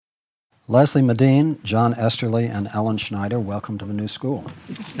Leslie Medine, John Esterly, and Ellen Schneider, welcome to the new school.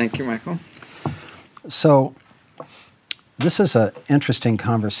 Thank you, Michael. So, this is an interesting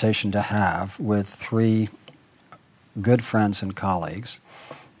conversation to have with three good friends and colleagues.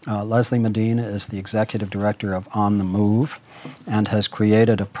 Leslie Medine is the executive director of On the Move and has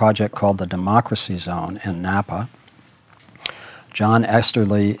created a project called the Democracy Zone in Napa. John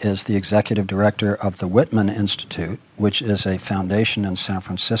Esterly is the executive director of the Whitman Institute, which is a foundation in San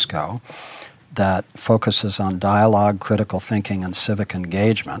Francisco that focuses on dialogue, critical thinking, and civic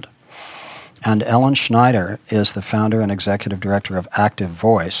engagement. And Ellen Schneider is the founder and executive director of Active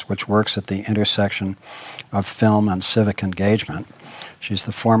Voice, which works at the intersection of film and civic engagement. She's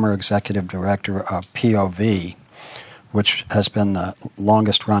the former executive director of POV, which has been the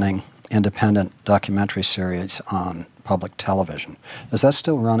longest-running independent documentary series on public television. Is that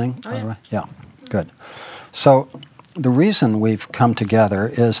still running? Oh, yeah. Yeah, good. So the reason we've come together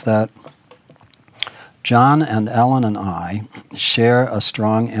is that John and Ellen and I share a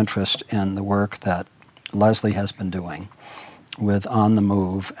strong interest in the work that Leslie has been doing with On the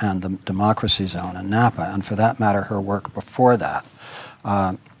Move and the Democracy Zone in Napa, and for that matter, her work before that.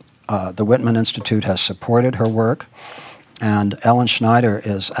 The Whitman Institute has supported her work, and Ellen Schneider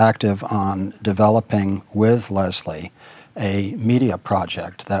is active on developing with Leslie a media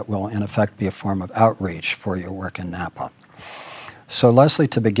project that will in effect be a form of outreach for your work in Napa. So Leslie,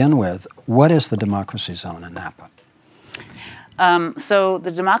 to begin with, what is the Democracy Zone in Napa? So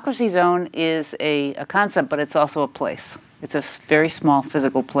the Democracy Zone is a concept, but it's also a place. It's a very small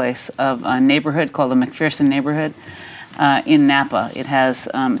physical place of a neighborhood called the McPherson neighborhood in Napa. It has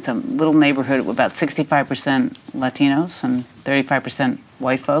it's a little neighborhood with about 65% Latinos and 35%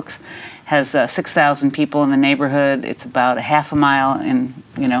 white folks. Has 6,000 people in the neighborhood. It's about a half a mile in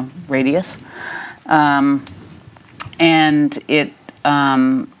radius, and it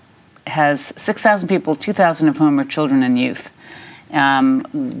has 6,000 people, 2,000 of whom are children and youth.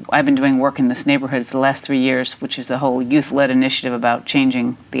 I've been doing work in this neighborhood for the last 3 years, which is a whole youth-led initiative about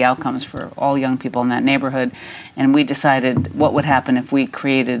changing the outcomes for all young people in that neighborhood. And we decided what would happen if we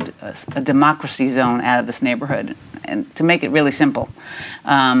created a democracy zone out of this neighborhood. And to make it really simple,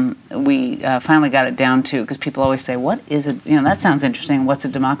 we finally got it down to, because people always say, what is it? That sounds interesting. What's a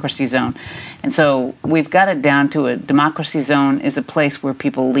democracy zone? And so we've got it down to a democracy zone is a place where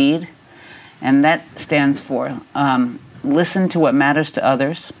people lead, and that stands for listen to what matters to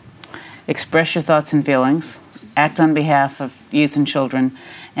others, express your thoughts and feelings, act on behalf of youth and children,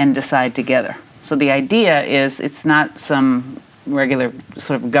 and decide together. So the idea is it's not some regular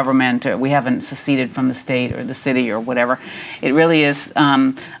sort of government, or we haven't seceded from the state or the city or whatever. It really is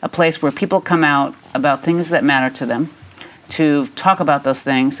a place where people come out about things that matter to them, to talk about those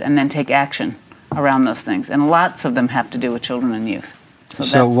things, and then take action around those things. And lots of them have to do with children and youth. So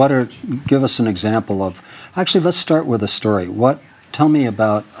give us an example of, actually let's start with a story. Tell me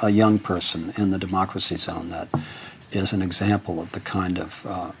about a young person in the Democracy Zone that is an example of the kind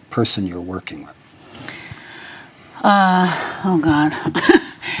of person you're working with. Oh God,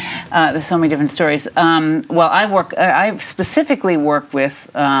 there's so many different stories. Well, I specifically work with,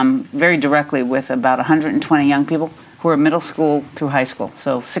 very directly with about 120 young people who are middle school through high school,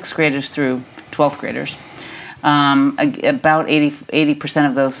 so 6th graders through 12th graders. About 80%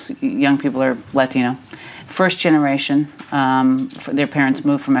 of those young people are Latino. First generation, their parents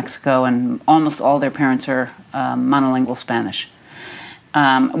moved from Mexico, and almost all their parents are monolingual Spanish.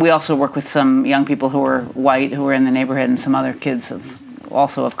 We also work with some young people who are white, who are in the neighborhood, and some other kids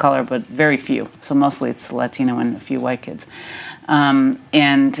also of color, but very few. So mostly it's Latino and a few white kids. And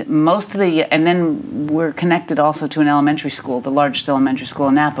then we're connected also to an elementary school, the largest elementary school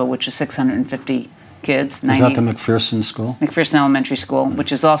in Napa, which is 650 kids. Is that the McPherson School? McPherson Elementary School,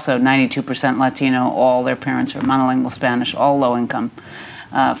 which is also 92% Latino. All their parents are monolingual Spanish, all low income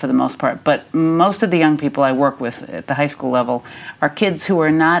for the most part. But most of the young people I work with at the high school level are kids who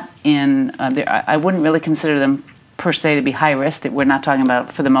are not in, I wouldn't really consider them per se to be high risk. We're not talking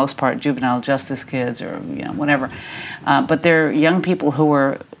about, for the most part, juvenile justice kids or whatever. But they're young people who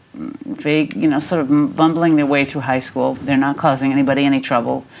are vague, sort of bumbling their way through high school. They're not causing anybody any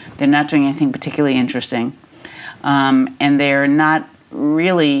trouble. They're not doing anything particularly interesting. And they're not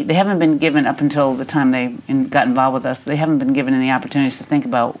really, they haven't been given, up until the time they got involved with us, they haven't been given any opportunities to think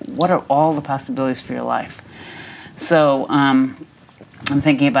about what are all the possibilities for your life. So I was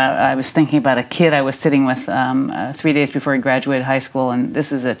thinking about a kid I was sitting with 3 days before he graduated high school, and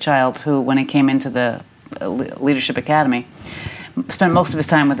this is a child who, when he came into the Leadership Academy, spent most of his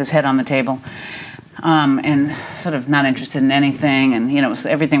time with his head on the table, and sort of not interested in anything, and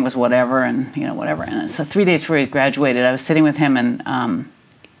everything was whatever, and whatever. And so 3 days before he graduated, I was sitting with him, and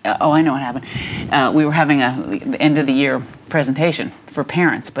I know what happened. We were having the end of the year presentation for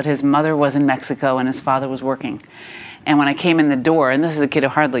parents, but his mother was in Mexico and his father was working. And when I came in the door, and this is a kid who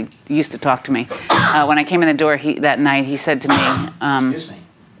hardly used to talk to me, when I came in the door that night, he said to me, Excuse me.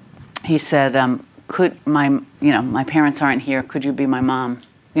 he said, "Could my parents aren't here? Could you be my mom?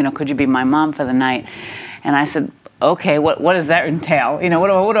 Could you be my mom for the night?" And I said, "Okay, what does that entail?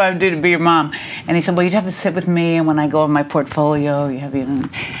 What do I do to be your mom?" And he said, "Well, you'd have to sit with me, and when I go over my portfolio, you have even."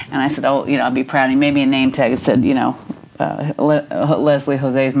 And I said, "Oh, I'll be proud." And he made me a name tag. It said, Leslie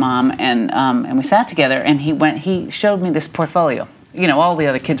Jose's mom, and we sat together, and he showed me this portfolio. All the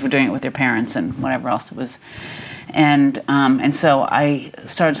other kids were doing it with their parents and whatever else it was. And so I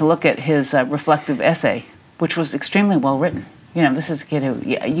started to look at his reflective essay, which was extremely well written. This is a kid who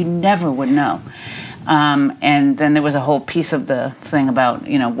you never would know. And then there was a whole piece of the thing about,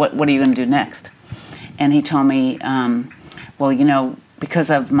 what are you going to do next? And he told me, because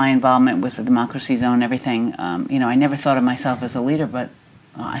of my involvement with the Democracy Zone and everything, I never thought of myself as a leader, but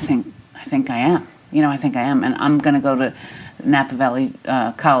I think I am. I think I am. And I'm going to go to Napa Valley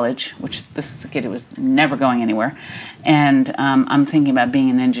College, which this is a kid who was never going anywhere. And I'm thinking about being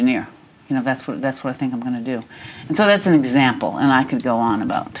an engineer. That's what I think I'm going to do. And so that's an example. And I could go on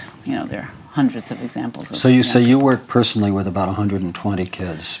about, there are hundreds of examples. So you say you work personally with about 120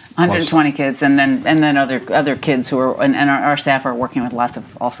 kids. 120 kids, and then other kids who are, and our staff are working with lots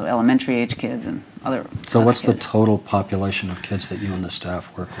of also elementary age kids and other. So what's kids. the total population of kids that you and the staff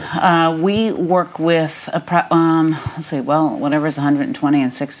work with? We work with whatever's 120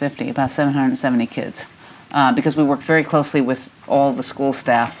 and 650, about 770 kids, because we work very closely with all the school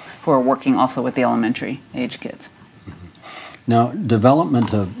staff who are working also with the elementary age kids. Now,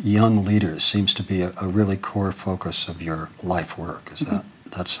 development of young leaders seems to be a really core focus of your life work. Is that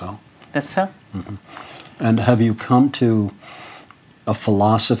so? That's so. Mm-hmm. And have you come to a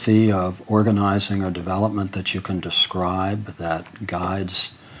philosophy of organizing or development that you can describe that guides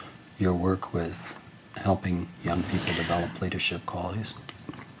your work with helping young people develop leadership qualities?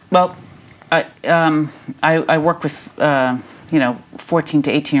 Well, I work with 14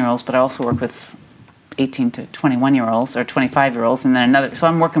 to 18-year-olds, but I also work with 18 to 21-year-olds or 25-year-olds, and then another. So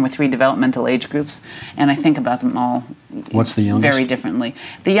I'm working with 3 developmental age groups, and I think about them all. What's the youngest? Very differently.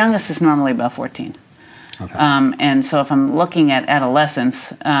 The youngest is normally about 14. Okay. And so if I'm looking at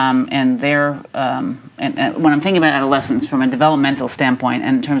adolescents and their, and when I'm thinking about adolescents from a developmental standpoint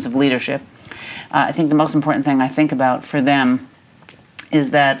and in terms of leadership, I think the most important thing I think about for them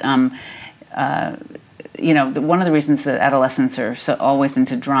is that one of the reasons that adolescents are always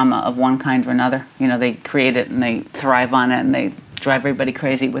into drama of one kind or another, they create it and they thrive on it and they drive everybody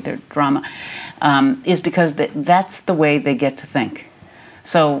crazy with their drama, is because that's the way they get to think.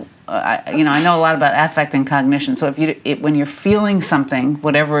 So, I know a lot about affect and cognition. So when you're feeling something,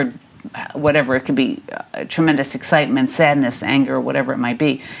 whatever it could be, tremendous excitement, sadness, anger, whatever it might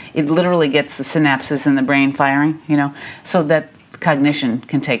be, it literally gets the synapses in the brain firing, so that cognition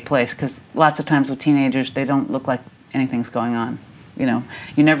can take place, because lots of times with teenagers, they don't look like anything's going on. You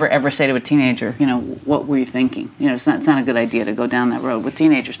never ever say to a teenager, what were you thinking? It's not a good idea to go down that road with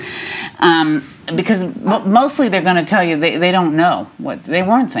teenagers, because mostly they're going to tell you they don't know what they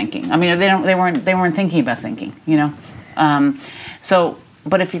weren't thinking. I mean, they weren't thinking about thinking.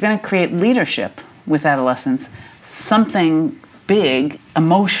 But if you're going to create leadership with adolescents, something big,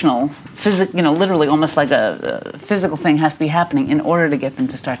 emotional, literally almost like a physical thing has to be happening in order to get them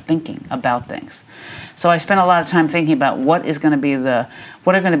to start thinking about things. So I spent a lot of time thinking about what are going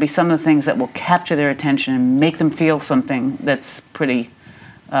to be some of the things that will capture their attention and make them feel something that's pretty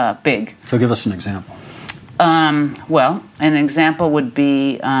big. So give us an example. Well, an example would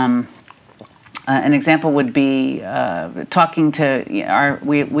be talking to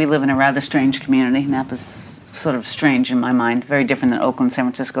we live in a rather strange community. Napa's sort of strange in my mind, very different than Oakland, San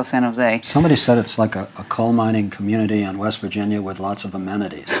Francisco, San Jose. Somebody said it's like a coal mining community in West Virginia with lots of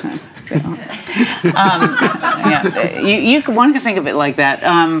amenities. One could think of it like that.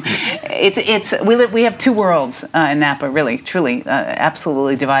 We have 2 worlds in Napa, really, truly,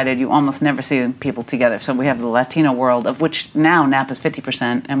 absolutely divided. You almost never see people together. So we have the Latino world, of which now Napa's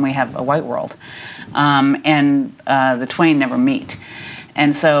 50%, and we have a white world, and the twain never meet.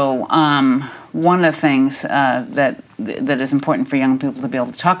 And so one of the things that is important for young people to be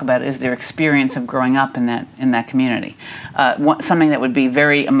able to talk about is their experience of growing up in that community. Something that would be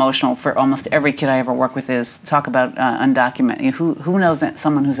very emotional for almost every kid I ever work with is talk about undocumented. Who knows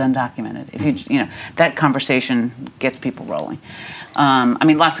someone who's undocumented? If that conversation gets people rolling.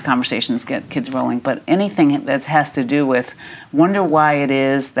 Lots of conversations get kids rolling, but anything that has to do with wonder why it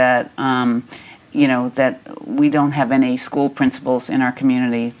is that that we don't have any school principals in our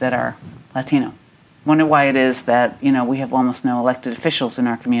community that are Latino. Wonder why it is that we have almost no elected officials in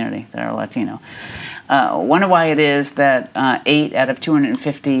our community that are Latino. Wonder why it is that 8 out of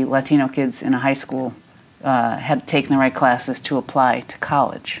 250 Latino kids in a high school had taken the right classes to apply to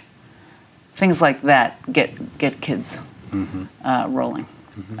college. Things like that get kids rolling.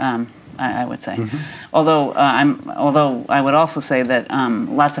 I would say. Although I would also say that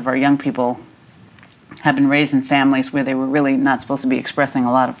lots of our young people have been raised in families where they were really not supposed to be expressing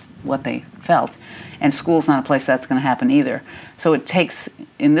a lot of what they felt, and school's not a place that's going to happen either. So it takes,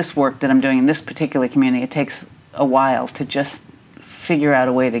 in this work that I'm doing in this particular community, it takes a while to just figure out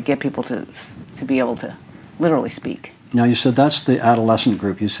a way to get people to be able to literally speak. Now, you said that's the adolescent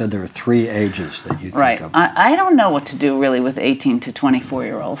group. You said there are 3 ages that you think of. I don't know what to do really with 18 to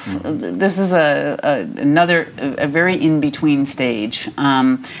 24-year-olds. This is another very in-between stage.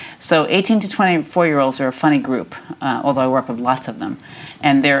 So 18 to 24-year-olds are a funny group, although I work with lots of them.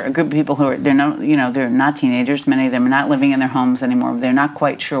 And they're a group of people who are, they're not teenagers. Many of them are not living in their homes anymore. They're not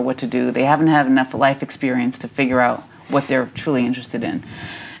quite sure what to do. They haven't had enough life experience to figure out what they're truly interested in.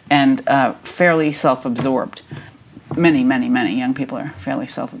 And fairly self-absorbed. Many young people are fairly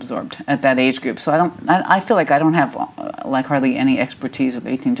self-absorbed at that age group. So I feel like I don't have hardly any expertise with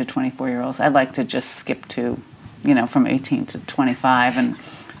 18 to 24-year-olds. I'd like to just skip to, from 18 to 25 and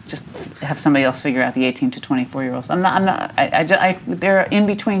just have somebody else figure out the 18 to 24-year-olds. They're in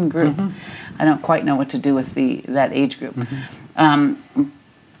between group. I don't quite know what to do with that age group.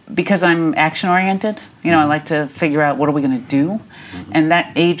 Because I'm action-oriented, I like to figure out what are we going to do, and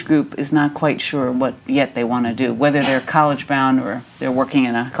that age group is not quite sure what yet they want to do, whether they're college-bound or they're working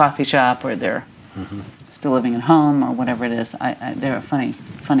in a coffee shop or they're still living at home or whatever it is. They're a funny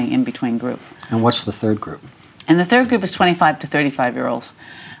in-between group. And what's the third group? And the third group is 25 to 35-year-olds.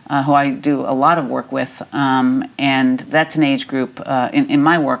 Who I do a lot of work with, and that's an age group. In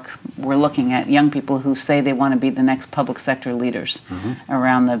my work, we're looking at young people who say they want to be the next public sector leaders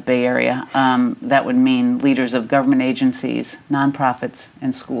around the Bay Area. That would mean leaders of government agencies, nonprofits,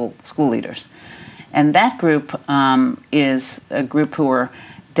 and school leaders. And that group is a group who are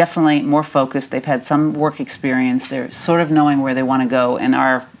definitely more focused. They've had some work experience. They're sort of knowing where they want to go. And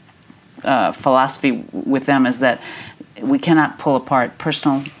our philosophy with them is that we cannot pull apart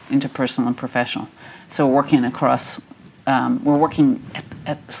personal, interpersonal, and professional. So we're working across, we're working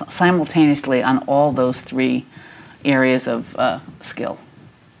simultaneously on all those 3 areas of skill.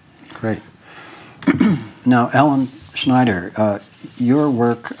 Great. Now, Ellen Schneider, your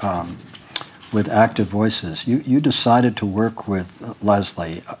work with Active Voices, you decided to work with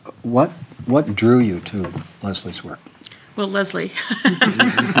Leslie. What drew you to Leslie's work? Well, Leslie.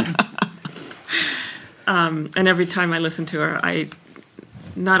 And every time I listen to her, I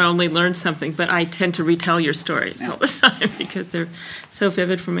not only learn something, but I tend to retell your stories all the time because they're so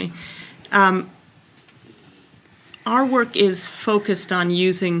vivid for me. Our work is focused on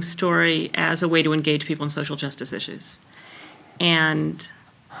using story as a way to engage people in social justice issues. And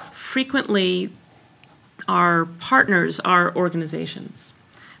frequently, our partners are organizations.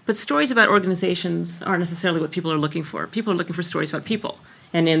 But stories about organizations aren't necessarily what people are looking for. People are looking for stories about people.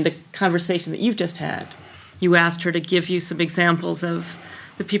 And in the conversation that you've just had, you asked her to give you some examples of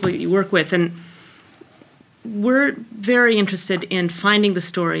the people that you work with. And we're very interested in finding the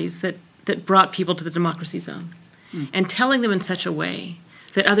stories that brought people to the democracy zone and telling them in such a way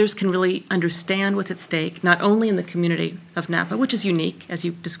that others can really understand what's at stake, not only in the community of Napa, which is unique, as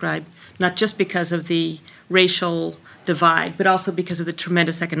you described, not just because of the racial divide, but also because of the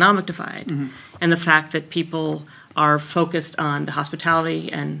tremendous economic divide and the fact that people are focused on the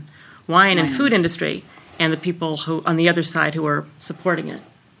hospitality and wine and food industry and the people who on the other side who are supporting it.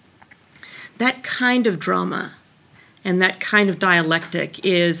 That kind of drama and that kind of dialectic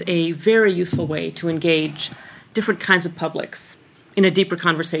is a very useful way to engage different kinds of publics in a deeper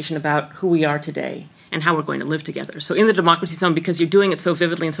conversation about who we are today and how we're going to live together. So in the democracy zone, because you're doing it so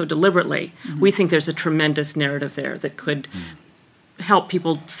vividly and so deliberately, we think there's a tremendous narrative there that could help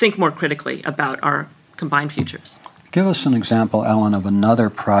people think more critically about our combined futures. Give us an example, Ellen, of another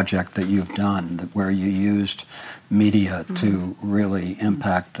project that you've done where you used media to really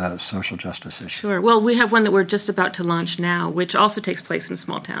impact social justice issues. Sure. Well, we have one that we're just about to launch now, which also takes place in a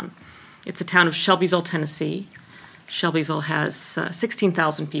small town. It's a town of Shelbyville, Tennessee. Shelbyville has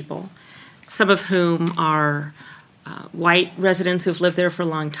 16,000 people, some of whom are white residents who've lived there for a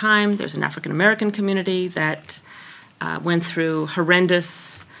long time. There's an African-American community that went through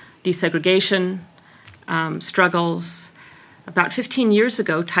horrendous desegregation struggles. About 15 years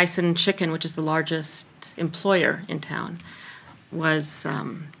ago, Tyson Chicken, which is the largest employer in town, was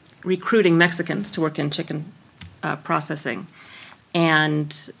recruiting Mexicans to work in chicken processing.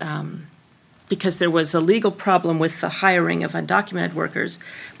 And because there was a legal problem with the hiring of undocumented workers,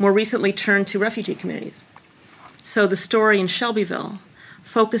 more recently turned to refugee communities. So the story in Shelbyville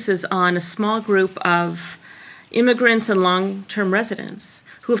focuses on a small group of immigrants and long-term residents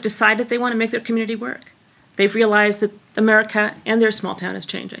who have decided they want to make their community work. They've realized that America and their small town is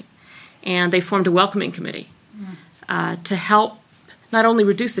changing. And they formed a welcoming committee to help not only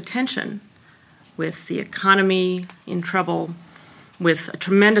reduce the tension with the economy in trouble, with a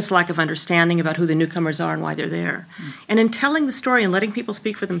tremendous lack of understanding about who the newcomers are and why they're there, and in telling the story and letting people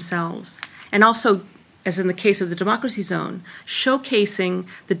speak for themselves, and also, as in the case of the Democracy Zone, showcasing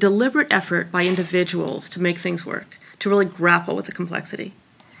the deliberate effort by individuals to make things work, to really grapple with the complexity.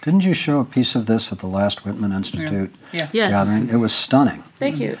 Didn't you show a piece of this at the last Whitman Institute Yes. gathering? It was stunning.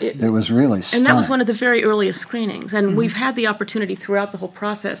 Thank you. It was really stunning. And that was one of the very earliest screenings. And we've had the opportunity throughout the whole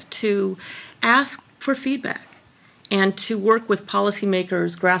process to ask for feedback and to work with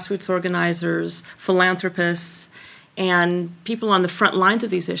policymakers, grassroots organizers, philanthropists, and people on the front lines of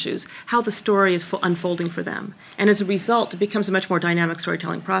these issues, how the story is unfolding for them. And as a result, it becomes a much more dynamic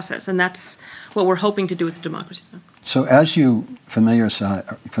storytelling process. And that's what we're hoping to do with the Democracy Zone. So as you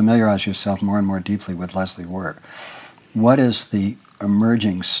familiarize yourself more and more deeply with Leslie work, what is the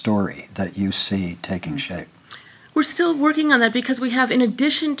emerging story that you see taking shape? We're still working on that because we have, in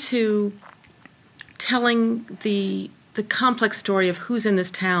addition to telling the complex story of who's in this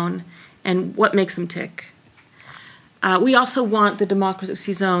town and what makes them tick, we also want the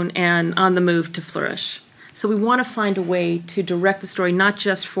Democracy Zone and On the Move to flourish. So we want to find a way to direct the story not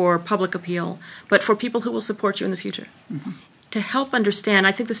just for public appeal, but for people who will support you in the future. To help understand,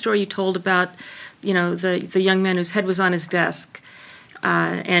 I think the story you told about, the young man whose head was on his desk,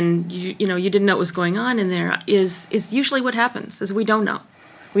 and you didn't know what was going on in there, is usually what happens. Is we don't know.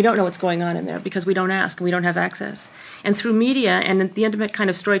 We don't know what's going on in there because we don't ask and we don't have access. And through media and the intimate kind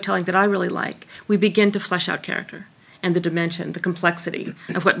of storytelling that I really like, we begin to flesh out character and the dimension, the complexity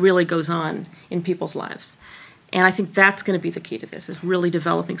of what really goes on in people's lives. And I think that's going to be the key to this, is really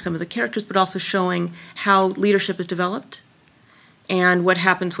developing some of the characters, but also showing how leadership is developed and what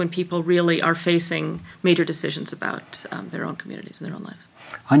happens when people really are facing major decisions about their own communities and their own lives.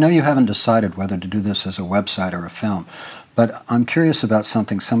 I know you haven't decided whether to do this as a website or a film, but I'm curious about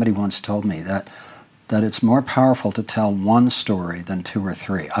something somebody once told me, that it's more powerful to tell one story than two or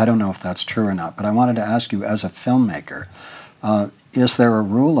three. I don't know if that's true or not, but I wanted to ask you, as a filmmaker, is there a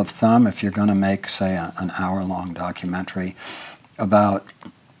rule of thumb if you're going to make, say, an hour-long documentary about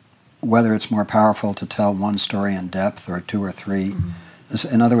whether it's more powerful to tell one story in depth or two or three?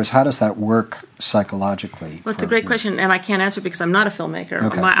 In other words, how does that work psychologically? Well, it's a great question, and I can't answer because I'm not a filmmaker.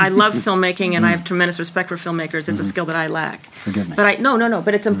 Okay. I love filmmaking, and I have tremendous respect for filmmakers. It's a skill that I lack. Forgive me. But no,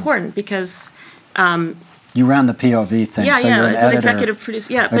 but it's important because... you ran the POV thing, yeah, so you're an it's editor. an executive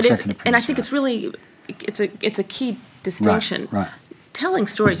producer. Yeah, but and I think producer. it's really, it's a key distinction. Right. Telling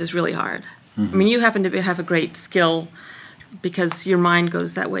stories is really hard. I mean, you happen to have a great skill because your mind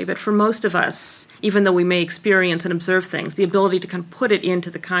goes that way. But for most of us, even though we may experience and observe things, the ability to kind of put it into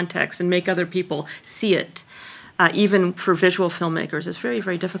the context and make other people see it, even for visual filmmakers, is very,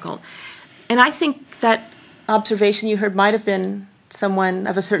 very difficult. And I think that observation you heard might have been someone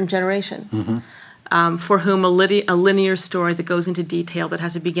of a certain generation. For whom a linear story that goes into detail, that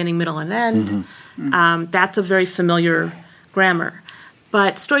has a beginning, middle, and end, that's a very familiar grammar.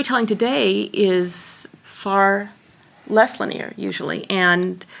 But storytelling today is far less linear, usually,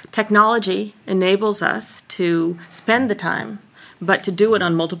 and technology enables us to spend the time, but to do it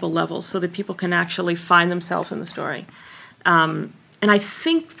on multiple levels so that people can actually find themselves in the story. And I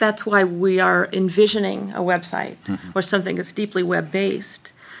think that's why we are envisioning a website or something that's deeply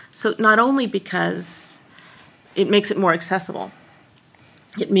web-based. So not only because it makes it more accessible,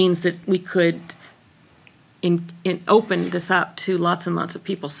 it means that we could open this up to lots and lots of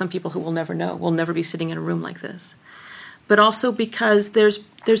people, some people who will never know, will never be sitting in a room like this. But also because there's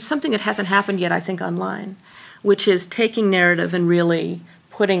something that hasn't happened yet, I think, online, which is taking narrative and really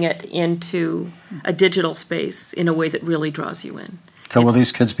putting it into a digital space in a way that really draws you in. So will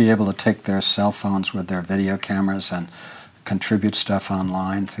these kids be able to take their cell phones with their video cameras and contribute stuff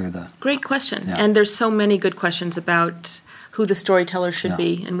online through the... Great question. Yeah. And there's so many good questions about who the storyteller should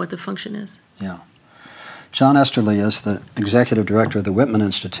be and what the function is. Yeah. John Esterly is the executive director of the Whitman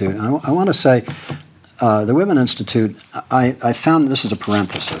Institute. I want to say the Whitman Institute, I found, this is a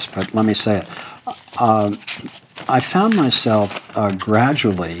parenthesis, but let me say it. I found myself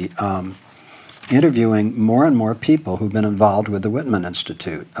gradually interviewing more and more people who've been involved with the Whitman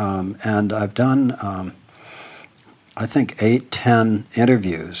Institute. And I've done I think, 8, 10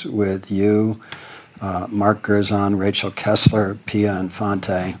 interviews with you, Mark Gerzon, Rachel Kessler, Pia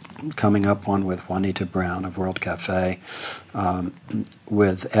Infante, coming up one with Juanita Brown of World Cafe,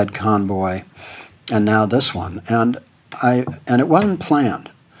 with Ed Conboy, and now this one. And it wasn't planned.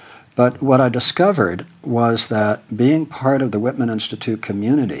 But what I discovered was that being part of the Whitman Institute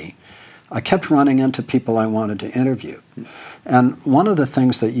community, I kept running into people I wanted to interview. And one of the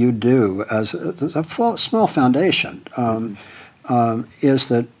things that you do as a small foundation is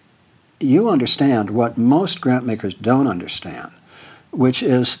that you understand what most grant makers don't understand, which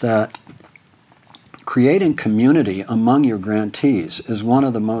is that creating community among your grantees is one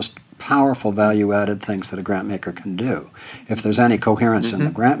of the most powerful value-added things that a grant maker can do, if there's any coherence in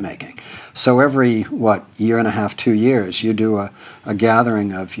the grant making. So every, year and a half, 2 years, you do a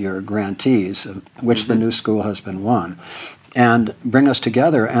gathering of your grantees, which the new school has been one, and bring us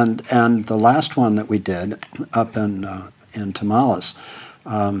together. And the last one that we did up in Tamales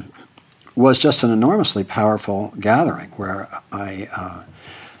was just an enormously powerful gathering where I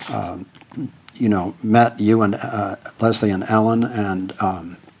met you and Leslie and Ellen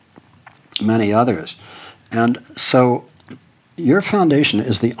and many others. And so your foundation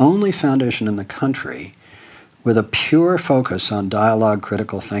is the only foundation in the country with a pure focus on dialogue,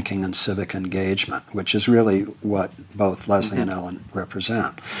 critical thinking, and civic engagement, which is really what both Leslie and Ellen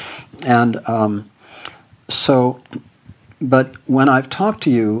represent. And but when I've talked to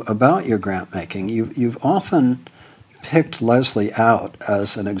you about your grant making, you've often picked Leslie out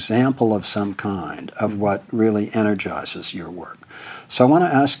as an example of some kind of what really energizes your work. So I want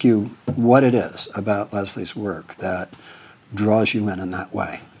to ask you what it is about Leslie's work that draws you in that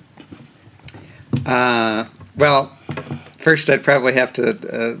way. Well, first I'd probably have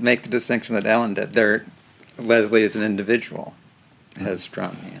to make the distinction that Ellen did. Leslie as an individual has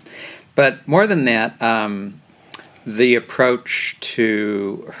drawn me in. But more than that, the approach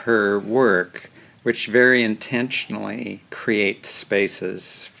to her work, which very intentionally creates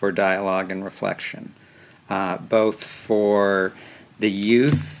spaces for dialogue and reflection, both for the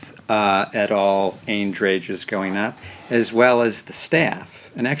youth at all age ranges going up, as well as the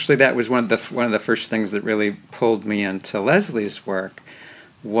staff. And actually, that was one of the first things that really pulled me into Leslie's work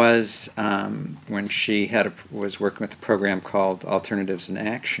was when she was working with a program called Alternatives in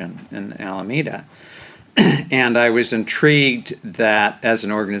Action in Alameda. And I was intrigued that as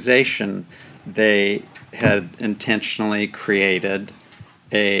an organization, they had intentionally created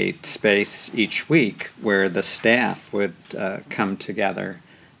a space each week where the staff would come together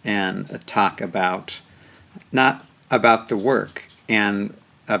and talk not about the work and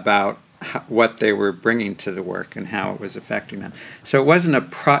about what they were bringing to the work and how it was affecting them. So it wasn't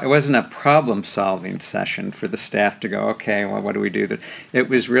a problem-solving session for the staff to go, okay, well, what do we do? It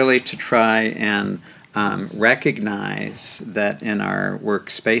was really to try and recognize that in our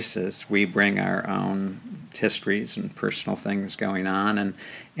workspaces we bring our own histories and personal things going on,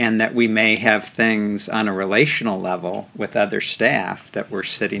 and that we may have things on a relational level with other staff that we're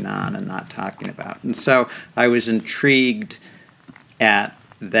sitting on and not talking about. And so I was intrigued at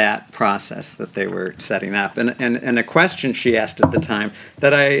that process that they were setting up. And a question she asked at the time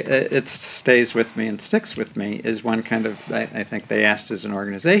that it stays with me and sticks with me is one kind of, I think they asked as an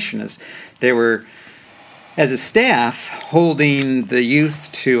organization, is they were, as a staff, holding the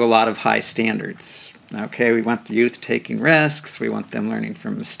youth to a lot of high standards. Okay, we want the youth taking risks, we want them learning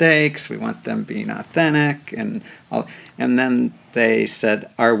from mistakes, we want them being authentic, and then they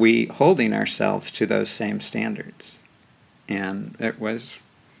said, are we holding ourselves to those same standards? And it was,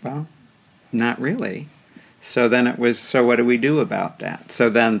 well, not really. So then it was, so what do we do about that? So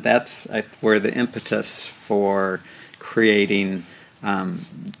then that's where the impetus for creating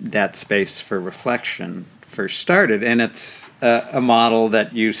that space for reflection first started. And it's a model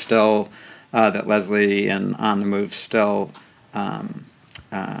that you still, that Leslie and On the Move still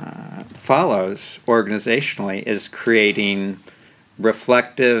follows organizationally, is creating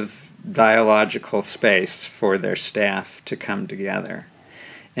reflective dialogical space for their staff to come together.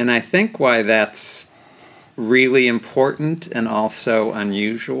 And I think why that's really important and also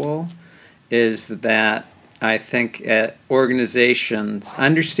unusual is that I think organizations,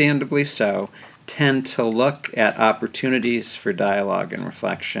 understandably so, tend to look at opportunities for dialogue and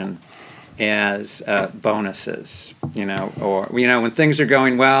reflection as bonuses, or when things are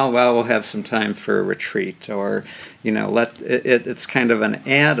going well, we'll have some time for a retreat, or it's kind of an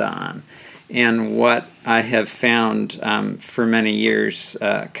add-on. And what I have found for many years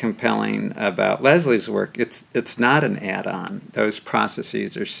compelling about Leslie's work, it's not an add-on. Those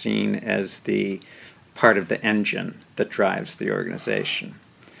processes are seen as the part of the engine that drives the organization.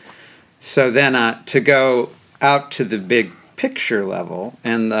 So then to go out to the big picture level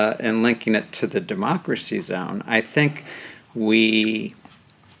and linking it to the democracy zone, I think we,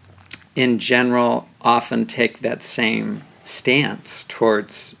 in general, often take that same stance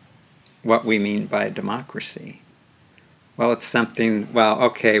towards what we mean by democracy. Well, it's something, well,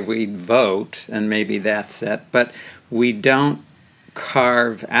 okay, we vote, and maybe that's it, but we don't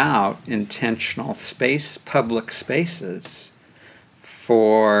carve out intentional public spaces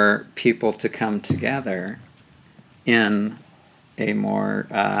for people to come together in a more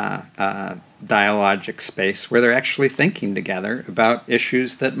dialogic space where they're actually thinking together about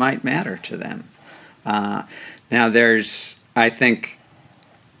issues that might matter to them. Now, I think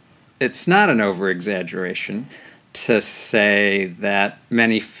it's not an over-exaggeration to say that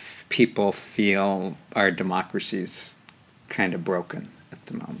many people feel our democracy's kind of broken at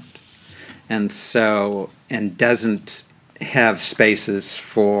the moment. And doesn't have spaces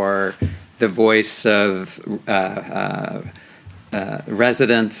for the voice of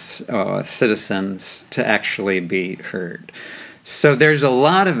residents or citizens to actually be heard. So there's a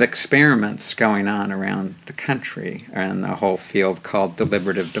lot of experiments going on around the country and a whole field called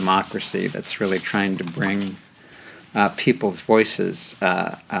deliberative democracy that's really trying to bring people's voices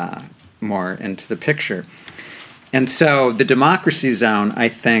more into the picture. And so the democracy zone, I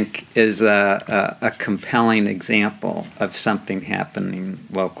think, is a compelling example of something happening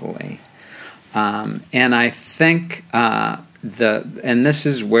locally. And I think and this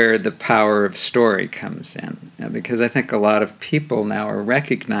is where the power of story comes in, because I think a lot of people now are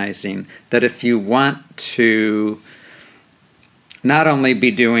recognizing that if you want to not only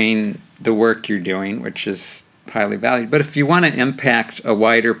be doing the work you're doing, which is highly valued, but if you want to impact a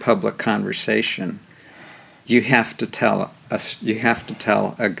wider public conversation, you have to tell a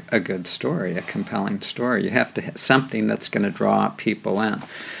good story, a compelling story. You have to have something that's going to draw people in.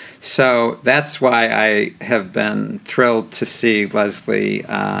 So that's why I have been thrilled to see Leslie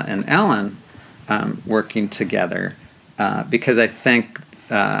and Ellen working together, because I think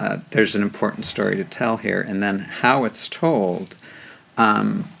there's an important story to tell here, and then how it's told.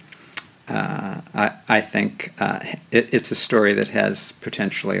 I think it's a story that has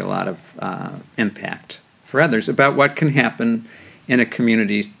potentially a lot of impact for others about what can happen in a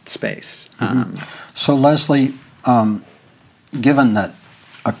community space. So, Leslie, given that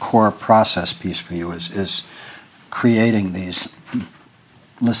a core process piece for you is creating these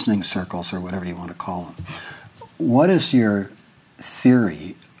listening circles, or whatever you want to call them, what is your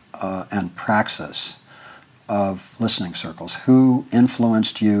theory and praxis of listening circles? Who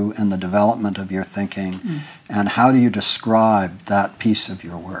influenced you in the development of your thinking, and how do you describe that piece of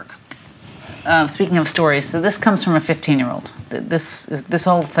your work? Speaking of stories, so this comes from a 15-year-old. This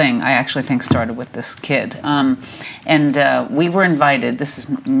whole thing, I actually think, started with this kid. And we were invited, this is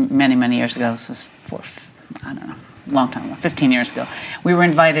many, many years ago, this is a long time ago, 15 years ago. We were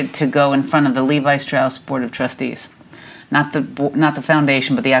invited to go in front of the Levi Strauss Board of Trustees. Not the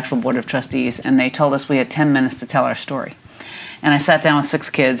foundation, but the actual Board of Trustees, and they told us we had 10 minutes to tell our story. And I sat down with 6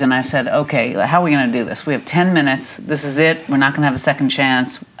 kids, and I said, okay, how are we going to do this? We have 10 minutes. This is it. We're not going to have a second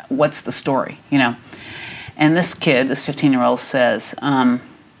chance. What's the story, And this kid, this 15-year-old, says,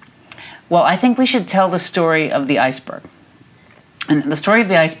 well, I think we should tell the story of the iceberg. And the story of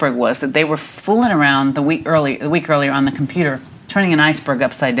the iceberg was that they were fooling around the week earlier on the computer, turning an iceberg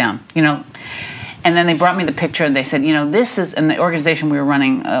upside down, And then they brought me the picture, and they said, this is, and the organization we were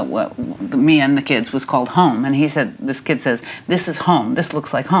running, me and the kids, was called Home. And this kid says, this is home. This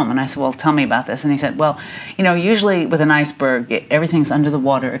looks like home. And I said, well, tell me about this. And he said, well, usually with an iceberg, everything's under the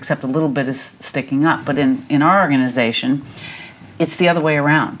water except a little bit is sticking up. But in our organization, it's the other way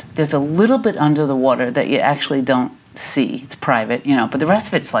around. There's a little bit under the water that you actually don't see. It's private, but the rest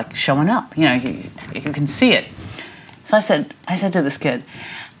of it's like showing up. You can see it. So I said to this kid,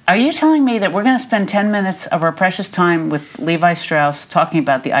 are you telling me that we're going to spend 10 minutes of our precious time with Levi Strauss talking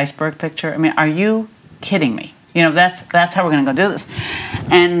about the iceberg picture? I mean, are you kidding me? That's how we're going to go do this.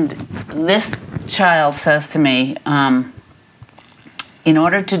 And this child says to me, in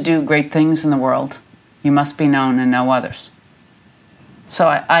order to do great things in the world, you must be known and know others. So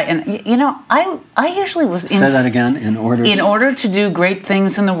I usually was... Say that again. In order to do great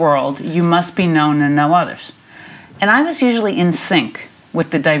things in the world, you must be known and know others. And I was usually in sync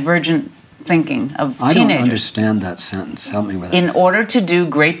with the divergent thinking of teenagers. I don't understand that sentence. Help me with it. In order to do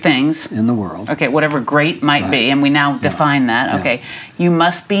great things in the world, okay, whatever great might be, and we now define that. Okay, you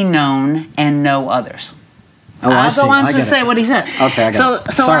must be known and know others. Oh, I'll go on to say what he said. Okay, I got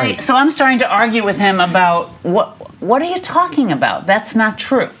it. Sorry. So I'm starting to argue with him about what are you talking about? That's not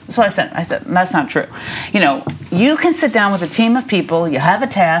true. So I said that's not true. You can sit down with a team of people. You have a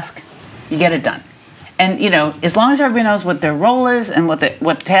task. You get it done. And, as long as everybody knows what their role is and what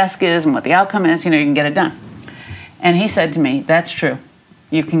the task is and what the outcome is, you can get it done. And he said to me, that's true.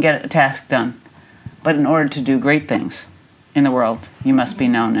 You can get a task done. But in order to do great things in the world, you must be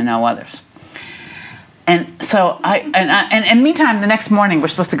known and know others. And so meantime, the next morning, we're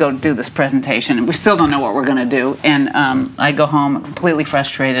supposed to go do this presentation, and we still don't know what we're going to do. And I go home completely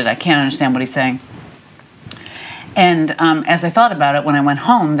frustrated. I can't understand what he's saying. And as I thought about it, when I went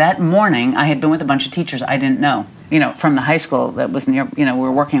home that morning, I had been with a bunch of teachers I didn't know, from the high school that was near, we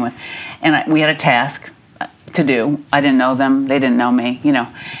were working with. And we had a task to do. I didn't know them. They didn't know me,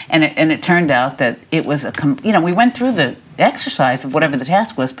 And it turned out that it was we went through the exercise of whatever the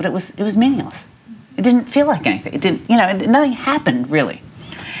task was, but it was meaningless. It didn't feel like anything. It didn't, nothing happened really.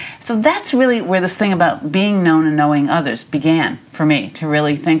 So that's really where this thing about being known and knowing others began for me, to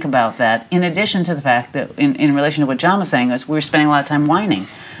really think about that, in addition to the fact that in relation to what John was saying, was we were spending a lot of time whining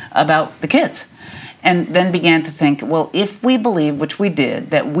about the kids. And then began to think, well, if we believe, which we did,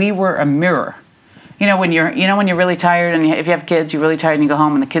 that we were a mirror, when you're really tired, and if you have kids, you're really tired, and you go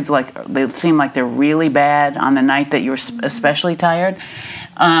home, and the kids they seem like they're really bad on the night that you're especially tired.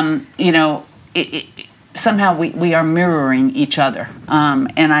 Somehow we are mirroring each other,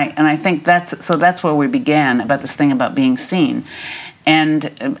 and I think that's where we began, about this thing about being seen.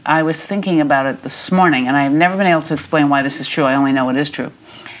 And I was thinking about it this morning, and I've never been able to explain why this is true. I only know it is true.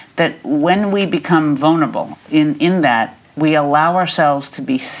 That when we become vulnerable, in that we allow ourselves to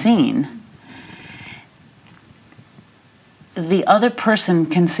be seen, the other person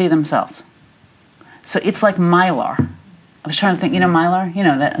can see themselves. So it's like Mylar. I was trying to think, Mylar?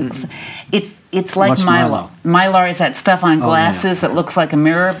 That it's like What's Mylar. Mylar is that stuff on glasses that looks like a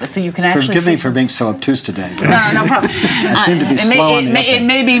mirror, so you can actually Forgive me for being so obtuse today. No problem. I seem to be slow on the uptake. It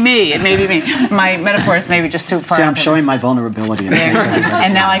may be me. My metaphor is maybe just too far. See, I'm showing my vulnerability.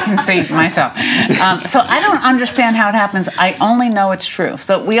 And now I can see myself. So I don't understand how it happens. I only know it's true.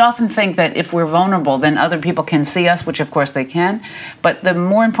 So we often think that if we're vulnerable, then other people can see us, which of course they can. But the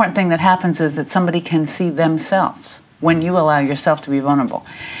more important thing that happens is that somebody can see themselves when you allow yourself to be vulnerable.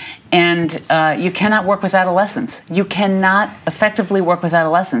 And you cannot work with adolescents. You cannot effectively work with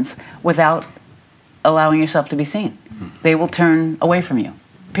adolescents without allowing yourself to be seen. They will turn away from you,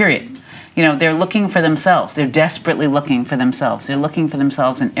 period. They're looking for themselves. They're desperately looking for themselves. They're looking for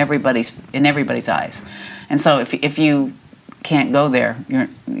themselves in everybody's eyes. And so if you can't go there,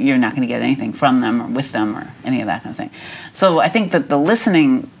 you're not going to get anything from them or with them or any of that kind of thing. So I think that the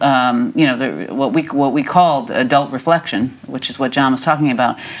listening, what we called adult reflection, which is what John was talking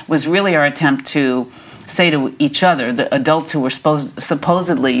about, was really our attempt to say to each other, the adults who were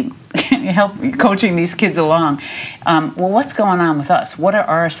supposedly coaching these kids along, well, what's going on with us? What are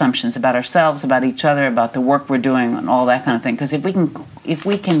our assumptions about ourselves, about each other, about the work we're doing, and all that kind of thing? Because if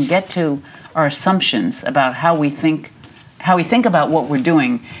we can get to our assumptions about how we think about what we're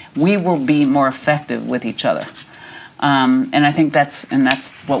doing, we will be more effective with each other. And I think that's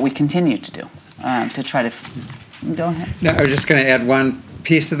what we continue to do, to try to go ahead. No, I was just going to add one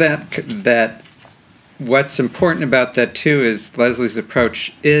piece of that what's important about that too is Leslie's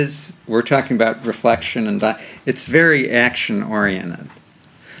approach is, we're talking about reflection, and it's very action oriented.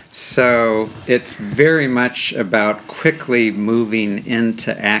 So it's very much about quickly moving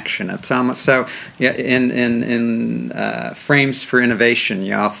into action. It's almost so. Yeah, in frames for innovation,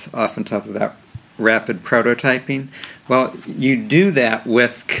 you often talk about rapid prototyping. Well, you do that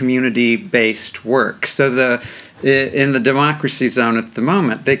with community-based work. So in the democracy zone at the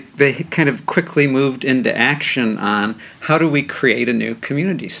moment, they kind of quickly moved into action on how do we create a new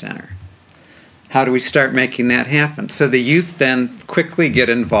community center. How do we start making that happen? So the youth then quickly get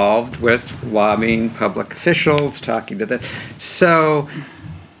involved with lobbying public officials, talking to them. So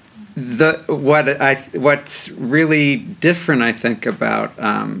what's really different, I think, about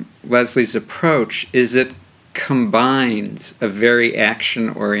Leslie's approach is it combines a very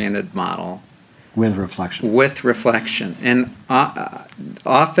action-oriented model with reflection. And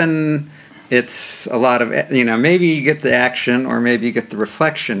often it's a lot of, maybe you get the action or maybe you get the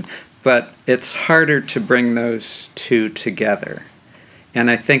reflection, but it's harder to bring those two together.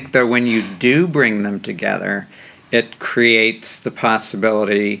 And I think, though, when you do bring them together, it creates the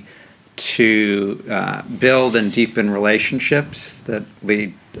possibility to build and deepen relationships that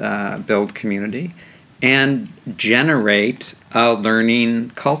build community and generate a learning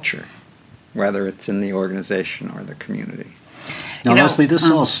culture, whether it's in the organization or the community. Now, Leslie, this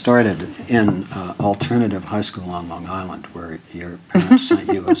all started in alternative high school on Long Island, where your parents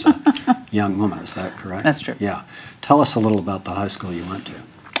sent you as a young woman. Is that correct? That's true. Yeah. Tell us a little about the high school you went to.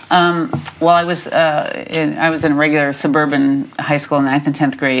 Well, I was in a regular suburban high school in 9th and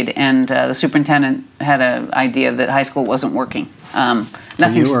 10th grade, and the superintendent had an idea that high school wasn't working. For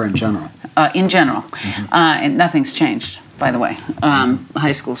you or in general? In general. And nothing's changed, by the way.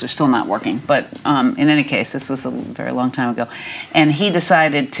 High schools are still not working. But in any case, this was a very long time ago. And he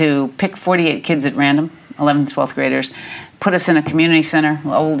decided to pick 48 kids at random, 11th, 12th graders, put us in a community center,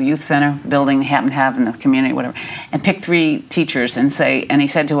 old youth center building they happen to have in the community, whatever, and pick 3 teachers and he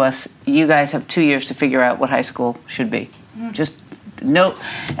said to us, you guys have 2 years to figure out what high school should be. Just no,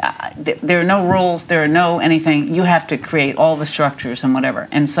 there are no rules, there are no anything. You have to create all the structures and whatever.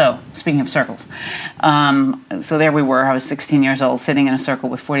 And so, speaking of circles, so there we were. I was 16 years old, sitting in a circle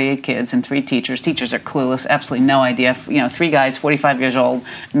with 48 kids and 3 teachers. Teachers are clueless, absolutely no idea. 3 guys, 45 years old,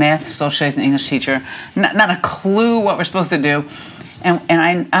 math, social studies, and English teacher, not a clue what we're supposed to do.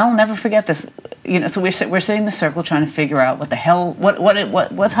 And I'll never forget this. So we're sitting in the circle trying to figure out what the hell,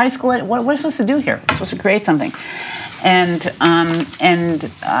 what's high school? What are we supposed to do here? We're supposed to create something. And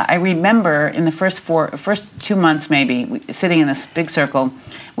I remember in the first 2 months, maybe sitting in this big circle,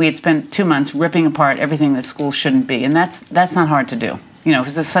 we had spent 2 months ripping apart everything that schools shouldn't be, and that's not hard to do,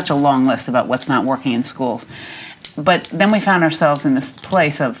 because there's such a long list about what's not working in schools. But then we found ourselves in this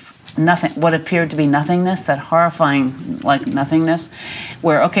place of nothing, what appeared to be nothingness, that horrifying nothingness,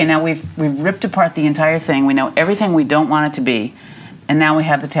 where now we've ripped apart the entire thing. We know everything we don't want it to be, and now we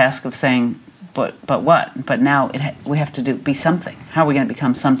have the task of saying, But what? But now we have to be something. How are we going to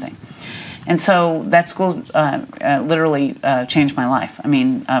become something? And so that school literally changed my life. I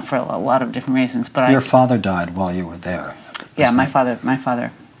mean, for a lot of different reasons. But your father died while you were there. Yeah, my father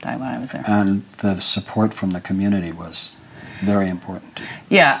died while I was there. And the support from the community was very important to you.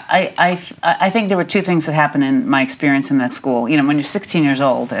 Yeah, I think there were 2 things that happened in my experience in that school. When you're 16 years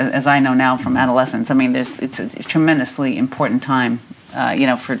old, as I know now from adolescence, I mean, it's a tremendously important time.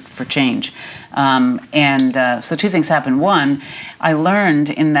 For change. So 2 things happened. One, I learned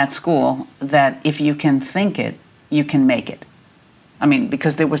in that school that if you can think it, you can make it. I mean,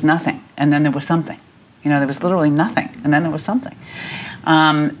 because there was nothing, and then there was something. There was literally nothing, and then there was something.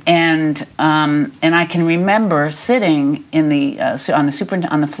 And I can remember sitting in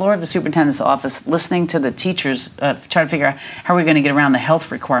on the floor of the superintendent's office, listening to the teachers try to figure out how we're going to get around the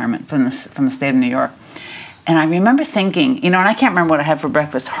health requirement from the state of New York. And I remember thinking, and I can't remember what I had for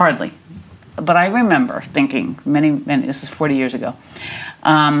breakfast, hardly. But I remember thinking, this is 40 years ago,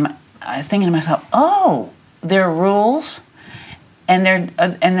 thinking to myself, there are rules, and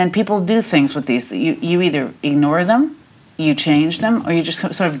then people do things with these. You either ignore them, you change them, or you just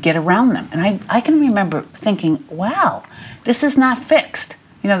sort of get around them. And I can remember thinking, wow, this is not fixed.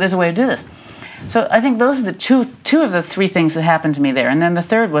 There's a way to do this. So I think those are the two of the 3 things that happened to me there. And then the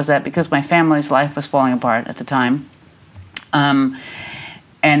third was that because my family's life was falling apart at the time,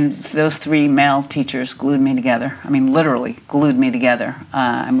 and those 3 male teachers glued me together. I mean, literally glued me together.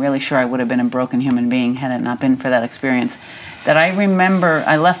 I'm really sure I would have been a broken human being had it not been for that experience. That I remember,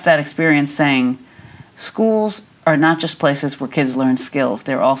 I left that experience saying, schools are not just places where kids learn skills.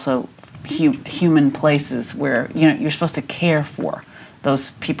 They're also human places where you're supposed to care for those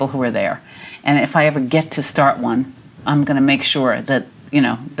people who are there. And if I ever get to start one, I'm going to make sure that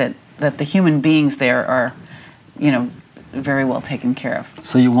that the human beings there are, very well taken care of.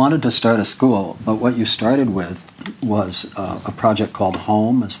 So you wanted to start a school, but what you started with was a project called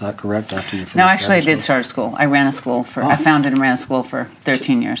Home. Is that correct? After you finished? No, actually, I did start a school. I ran a school I founded and ran a school for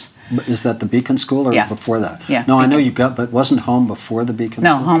 13 years. Is that the Beacon School or Yeah. before that? Yeah. No, Beacon. I know but wasn't Home before the Beacon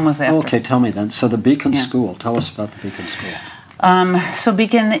No, School? Home was after. Okay, tell me then. So the Beacon Yeah. School, tell us about the Beacon School. So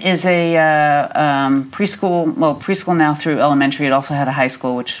Beacon is a preschool now through elementary. It also had a high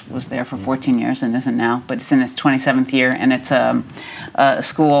school, which was there for 14 years and isn't now, but it's in its 27th year, and it's a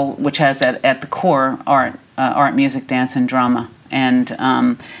school which has at the core art, music, dance, and drama. And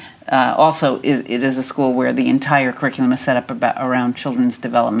also it is a school where the entire curriculum is set up around children's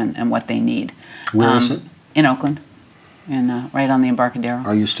development and what they need. Where is it? In Oakland, right on the Embarcadero.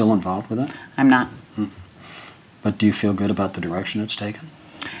 Are you still involved with it? I'm not. But do you feel good about the direction it's taken?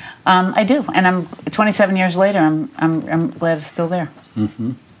 I do, and I'm 27 years later. I'm glad it's still there.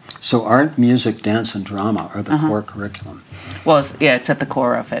 Mm-hmm. So art, music, dance, and drama are the core curriculum. Well, it's at the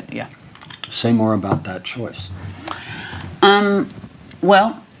core of it. Yeah. Say more about that choice. I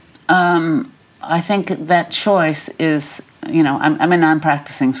think that choice is, I'm a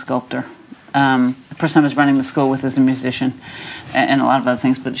non-practicing sculptor. The person I was running the school with is a musician and a lot of other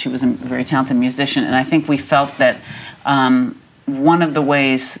things, but she was a very talented musician. And I think we felt that one of the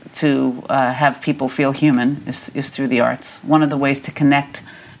ways to have people feel human is through the arts. One of the ways to connect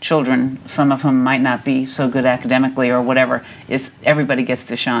children, some of whom might not be so good academically or whatever, is everybody gets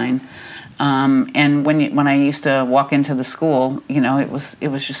to shine. And when I used to walk into the school, it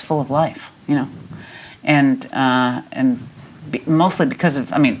was just full of life, and mostly because of,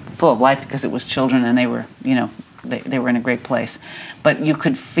 full of life because it was children and they were, they were in a great place. But you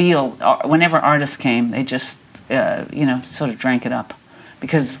could feel, whenever artists came, they just, sort of drank it up,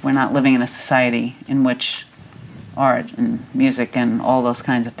 because we're not living in a society in which art and music and all those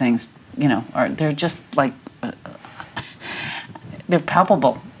kinds of things, they're just like, they're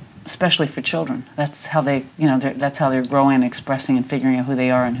palpable, especially for children. That's how they, that's how they're growing and expressing and figuring out who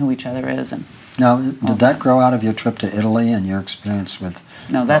they are and who each other is. And now, did that grow out of your trip to Italy and your experience with?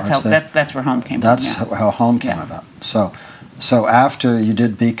 No, that's where Home came. That's from, how Home came about. So after you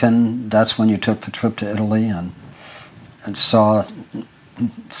did Beacon, that's when you took the trip to Italy and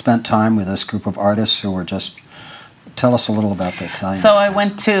spent time with this group of artists who were just. Tell us a little about the Italian. So I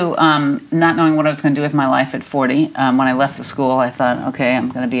went to, not knowing what I was going to do with my life at 40. When I left the school, I thought, okay, I'm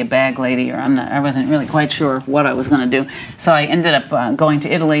going to be a bag lady, or I wasn't really quite sure what I was going to do. So I ended up going to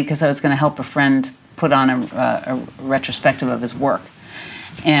Italy because I was going to help a friend put on a retrospective of his work.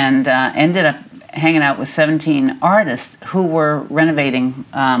 And ended up hanging out with 17 artists who were renovating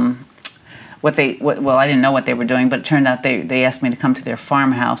well, I didn't know what they were doing, but it turned out they asked me to come to their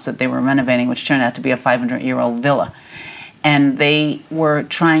farmhouse that they were renovating, which turned out to be a 500-year-old villa. And they were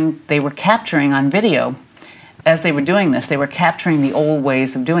capturing on video, as they were doing this, they were capturing the old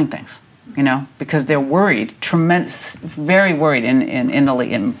ways of doing things, because they're worried, very worried in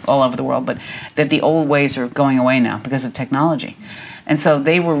Italy and all over the world, but that the old ways are going away now because of technology. And so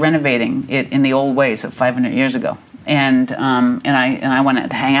they were renovating it in the old ways of 500 years ago. And I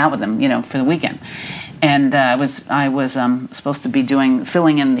went to hang out with them, for the weekend. And I was supposed to be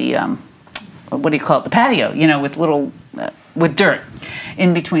filling in the what do you call it, the patio, with little with dirt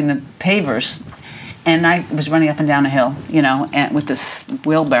in between the pavers. And I was running up and down a hill, and with this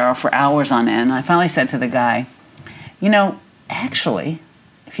wheelbarrow for hours on end. And I finally said to the guy, actually,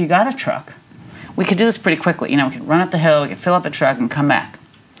 if you got a truck, we could do this pretty quickly. We could run up the hill, we could fill up a truck, and come back.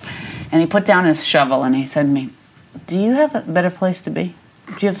 And he put down his shovel and he said to me, do you have a better place to be?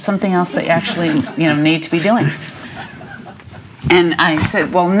 Do you have something else that you actually, need to be doing? And I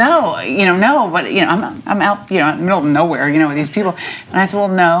said, well, no, but, I'm out, in the middle of nowhere, with these people. And I said, well,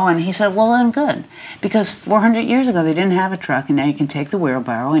 no. And he said, well, then good. Because 400 years ago, they didn't have a truck, and now you can take the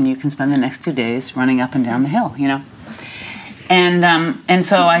wheelbarrow and you can spend the next 2 days running up and down the hill, And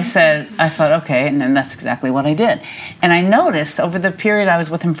so I thought, okay, and then that's exactly what I did. And I noticed over the period I was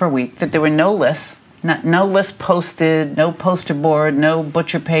with him for a week that there were no lists. No list posted, no poster board, no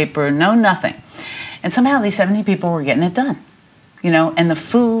butcher paper, no nothing. And somehow these 70 people were getting it done. And the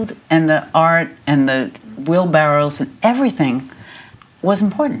food and the art and the wheelbarrows and everything was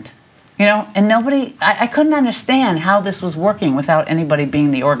important. And nobody, I couldn't understand how this was working without anybody being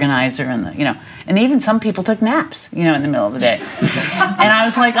the organizer and and even some people took naps, in the middle of the day. And I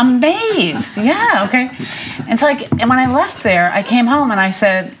was like amazed. Yeah, okay. And so and when I left there, I came home and I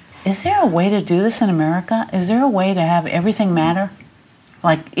said, is there a way to do this in America? Is there a way to have everything matter?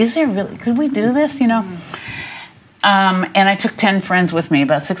 Is there really, could we do this, And I took 10 friends with me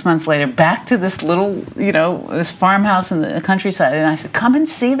about 6 months later back to this little, this farmhouse in the countryside. And I said, come and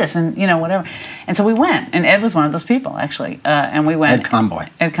see this and, whatever. And so we went. And Ed was one of those people, actually. And we went.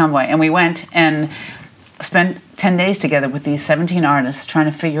 Ed Conboy. And we went and spent 10 days together with these 17 artists trying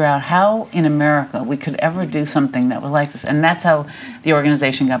to figure out how in America we could ever do something that was like this. And that's how the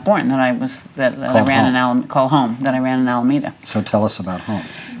organization got born that I ran called Home, that I ran in Alameda. So tell us about Home.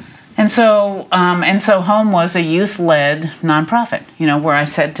 And so Home was a youth-led nonprofit, where I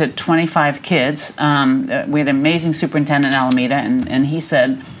said to 25 kids, we had an amazing superintendent in Alameda, and he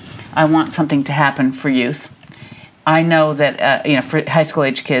said, I want something to happen for youth. I know that, for high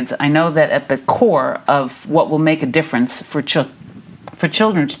school-age kids, I know that at the core of what will make a difference for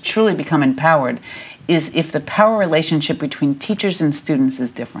children to truly become empowered is if the power relationship between teachers and students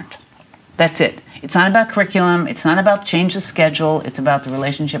is different. That's it. It's not about curriculum. It's not about change the schedule. It's about the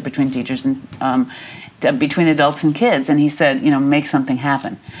relationship between teachers and between adults and kids. And he said, make something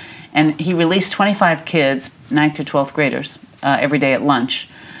happen. And he released 25 kids, 9th through 12th graders, every day at lunch.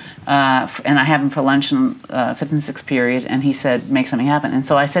 And I have them for lunch in 5th and 6th period. And he said, make something happen. And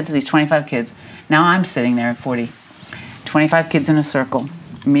so I said to these 25 kids, now I'm sitting there at 40, 25 kids in a circle,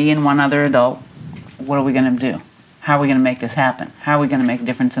 me and one other adult. What are we going to do? How are we going to make this happen? How are we going to make a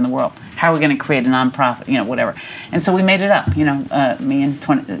difference in the world? How are we going to create a nonprofit? Whatever. And so we made it up. Me and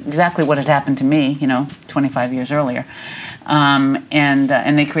exactly what had happened to me. 25 years earlier, and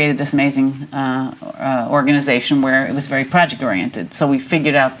they created this amazing organization where it was very project oriented. So we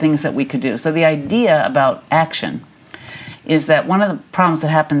figured out things that we could do. So the idea about action is that one of the problems that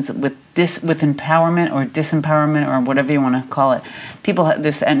happens with empowerment or disempowerment or whatever you want to call it,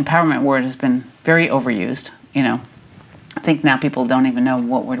 this empowerment word has been very overused. I think now people don't even know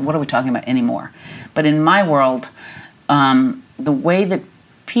what are we talking about anymore. But in my world, the way that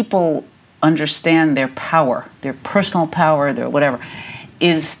people understand their power, their personal power, their whatever,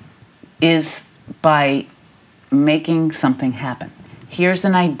 is by making something happen. Here's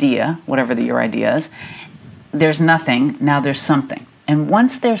an idea, whatever your idea is. There's nothing, now there's something. And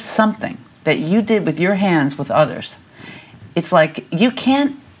once there's something that you did with your hands with others, it's like you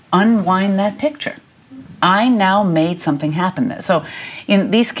can't unwind that picture. I now made something happen. So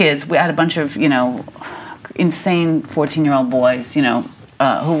in these kids, we had a bunch of, insane 14-year-old boys, who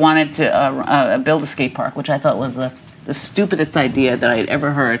wanted to build a skate park, which I thought was the stupidest idea that I'd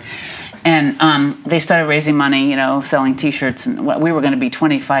ever heard. And they started raising money, selling T-shirts. And we were going to be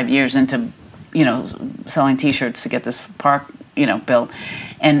 25 years into, selling T-shirts to get this park, built.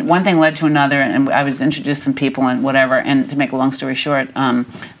 And one thing led to another, and I was introduced to people and whatever. And to make a long story short,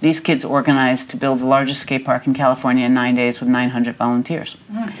 these kids organized to build the largest skate park in California in 9 days with 900 volunteers.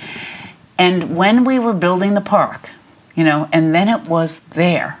 Mm. And when we were building the park, and then it was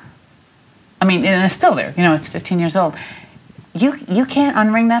there. I mean, and it's still there. It's 15 years old. You can't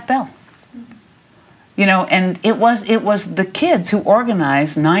unring that bell. And it was the kids who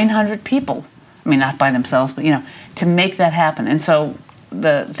organized 900 people. I mean, not by themselves, but, to make that happen. And so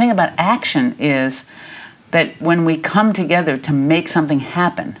the thing about action is that when we come together to make something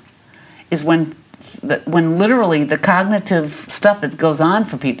happen is when literally the cognitive stuff that goes on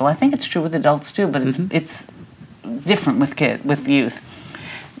for people, I think it's true with adults too, but it's different with youth.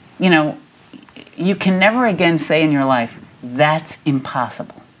 You can never again say in your life, that's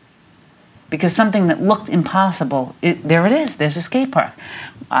impossible. Because something that looked impossible, there it is, there's a skate park.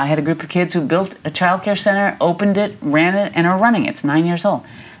 I had a group of kids who built a child care center, opened it, ran it, and are running it. It's 9 years old.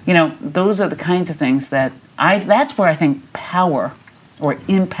 Those are the kinds of things that's where I think power or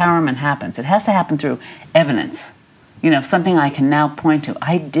empowerment happens. It has to happen through evidence. Something I can now point to.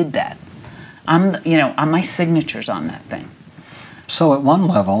 I did that. My signature's on that thing. So at one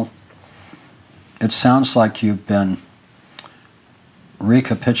level, it sounds like you've been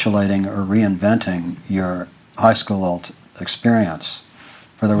recapitulating or reinventing your high school experience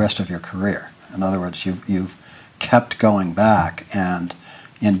for the rest of your career. In other words, you've kept going back and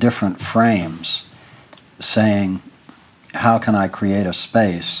in different frames saying, how can I create a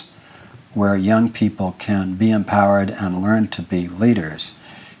space where young people can be empowered and learn to be leaders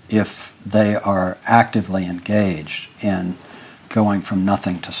if they are actively engaged in going from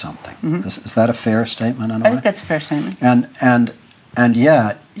nothing to something? Mm-hmm. Is that a fair statement? I think that's a fair statement. And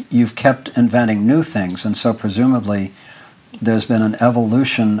yet, you've kept inventing new things, and so presumably there's been an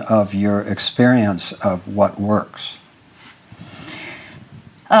evolution of your experience of what works.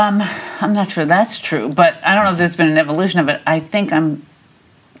 I'm not sure that's true, but I don't know if there's been an evolution of it. I think I'm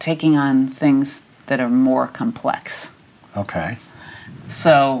taking on things that are more complex. Okay.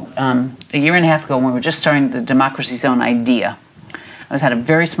 So a year and a half ago, when we were just starting the Democracy Zone idea, I had a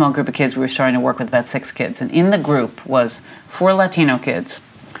very small group of kids. We were starting to work with about 6 kids. And in the group was 4 Latino kids,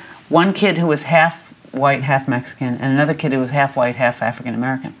 1 kid who was half white, half Mexican, and another kid who was half white, half African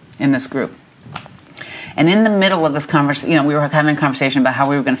American in this group. And in the middle of this conversation, we were having a conversation about how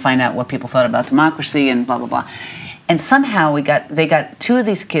we were going to find out what people thought about democracy and blah, blah, blah. And somehow 2 of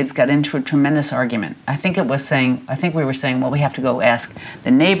these kids got into a tremendous argument. I think we were saying, well, we have to go ask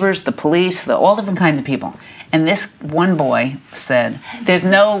the neighbors, the police, all different kinds of people. And this one boy said, there's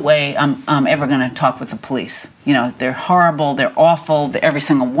no way I'm ever going to talk with the police. They're horrible, they're awful, every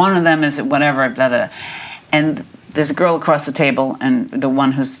single one of them is whatever, blah, blah, blah. And there's a girl across the table, and the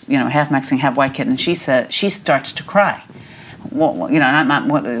one who's, half Mexican, half white kid, and she starts to cry. Well,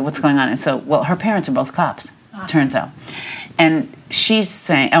 what's going on? And so, her parents are both cops, turns out. And she's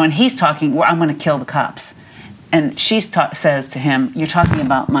saying, and he's talking, I'm going to kill the cops. And she says to him, you're talking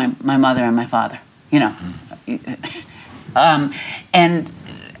about my mother and my father, and I'm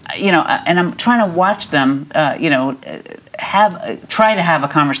trying to watch them, try to have a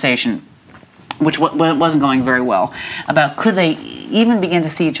conversation, which wasn't going very well, about could they even begin to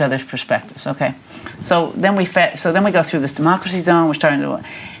see each other's perspectives. Okay, so then we go through this Democracy Zone. We're starting to,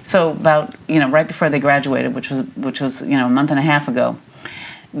 so about right before they graduated, which was a month and a half ago.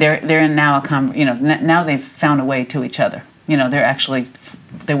 they're in now now they've found a way to each other.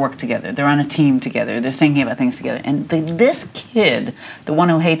 They work together. They're on a team together. They're thinking about things together. And this kid, the one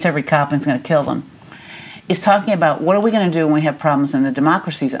who hates every cop and is going to kill them, is talking about what are we going to do when we have problems in the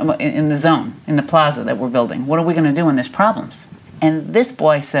democracies, in the zone, in the plaza that we're building. What are we going to do when there's problems? And this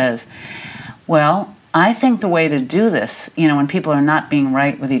boy says, well, I think the way to do this, when people are not being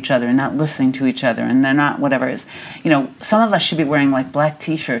right with each other and not listening to each other and they're not whatever is, some of us should be wearing like black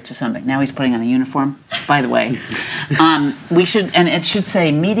T-shirts or something. Now he's putting on a uniform, by the way. We should, and it should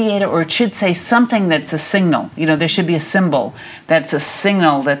say mediator, or it should say something that's a signal. There should be a symbol that's a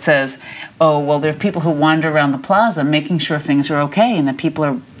signal that says, oh, well, there are people who wander around the plaza making sure things are okay and that people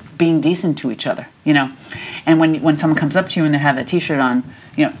are being decent to each other, And when someone comes up to you and they have that T-shirt on,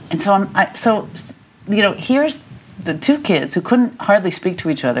 and so here's the two kids who couldn't hardly speak to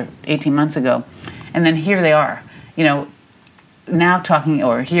each other 18 months ago, and then here they are, now talking,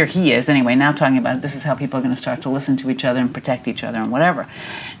 or here he is anyway, now talking about this is how people are going to start to listen to each other and protect each other and whatever.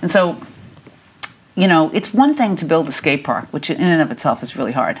 And so, it's one thing to build a skate park, which in and of itself is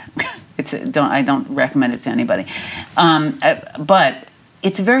really hard. I don't recommend it to anybody, but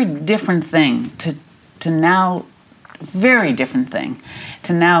it's a very different thing to now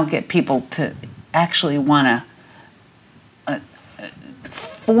get people to actually want to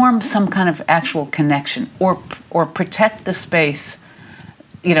form some kind of actual connection or protect the space,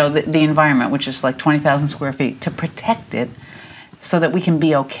 the environment, which is like 20,000 square feet, to protect it so that we can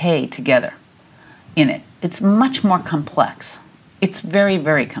be okay together in it. It's much more complex. It's very,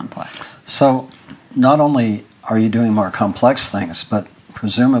 very complex. So not only are you doing more complex things, but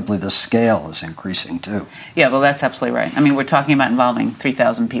presumably the scale is increasing too. Yeah, well, that's absolutely right. I mean, we're talking about involving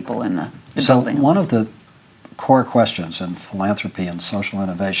 3,000 people in the building. So one of the core questions in philanthropy and social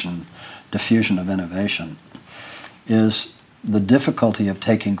innovation, diffusion of innovation, is the difficulty of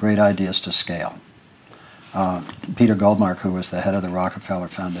taking great ideas to scale. Peter Goldmark, who was the head of the Rockefeller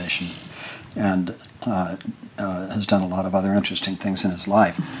Foundation and has done a lot of other interesting things in his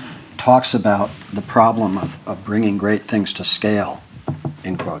life, talks about the problem of bringing great things to scale,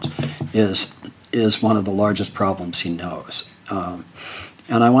 in quotes, is one of the largest problems he knows.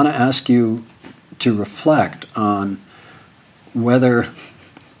 And I want to ask you to reflect on whether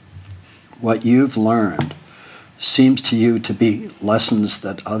what you've learned seems to you to be lessons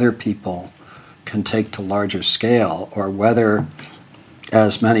that other people can take to larger scale, or whether,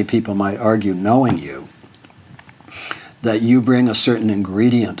 as many people might argue, knowing you, that you bring a certain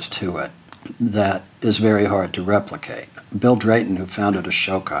ingredient to it that is very hard to replicate. Bill Drayton, who founded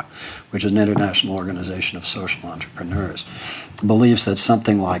Ashoka, which is an international organization of social entrepreneurs, believes that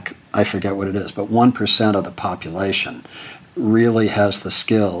something like, I forget what it is, but 1% of the population really has the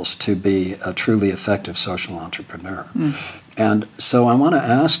skills to be a truly effective social entrepreneur. And so I want to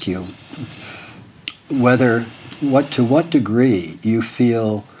ask you to what degree you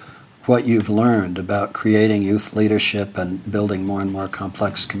feel what you've learned about creating youth leadership and building more and more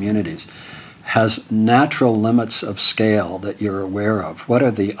complex communities has natural limits of scale that you're aware of. What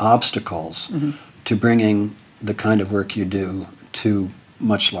are the obstacles to bringing the kind of work you do to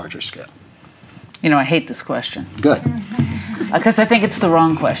much larger scale? I hate this question. Good. Because I think it's the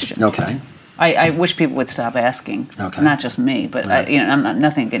wrong question. Okay. I wish people would stop asking. Okay. Not just me, but Right. I'm not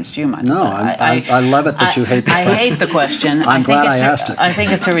nothing against you, Mike. No, I love it that you hate the question. I hate the question. I'm glad I asked it. I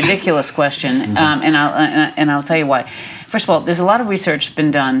think it's a ridiculous question, and I'll tell you why. First of all, there's a lot of research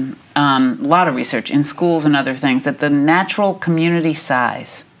been done, a lot of research in schools and other things, that the natural community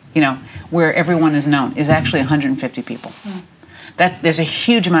size, where everyone is known, is actually 150 people. There's a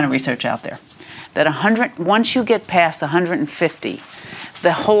huge amount of research out there. That once you get past 150,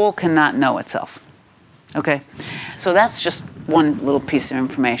 the whole cannot know itself. Okay, so that's just one little piece of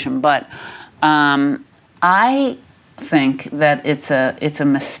information. But I think that it's a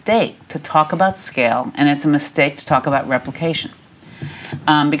mistake to talk about scale, and it's a mistake to talk about replication,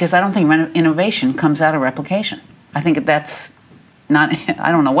 because I don't think innovation comes out of replication. I think that's not. I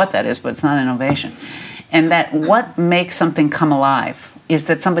don't know what that is, but it's not innovation. And that what makes something come alive is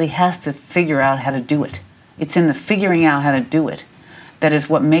that somebody has to figure out how to do it. It's in the figuring out how to do it that is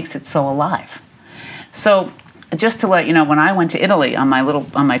what makes it so alive. So just to let you know, when I went to Italy on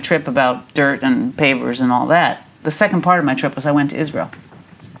my trip about dirt and pavers and all that, the second part of my trip was I went to Israel,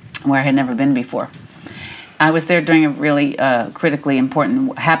 where I had never been before. I was there during a really critically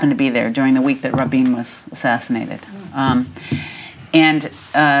important, happened to be there during the week that Rabin was assassinated. And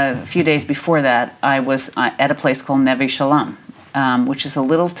a few days before that, I was at a place called Neve Shalom, which is a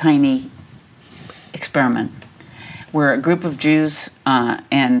little tiny experiment where a group of Jews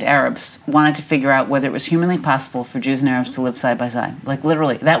and Arabs wanted to figure out whether it was humanly possible for Jews and Arabs to live side by side. Like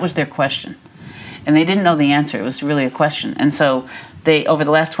literally, that was their question. And they didn't know the answer. It was really a question. And so they, over the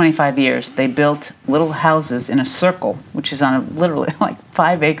last 25 years, they built little houses in a circle, which is on literally like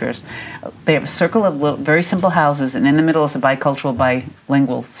 5 acres. They have a circle of little, very simple houses, and in the middle is a bicultural,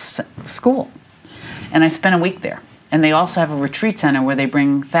 bilingual school. And I spent a week there. And they also have a retreat center where they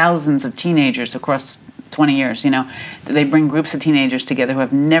bring thousands of teenagers across 20 years, They bring groups of teenagers together who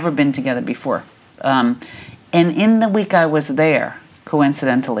have never been together before. And in the week I was there,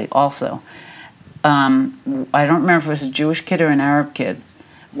 coincidentally also, I don't remember if it was a Jewish kid or an Arab kid.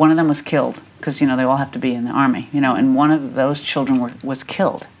 One of them was killed because, they all have to be in the army, and one of those children was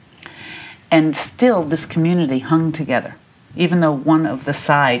killed. And still this community hung together, even though one of the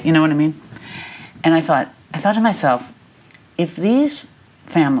side, you know what I mean? And I thought to myself, if these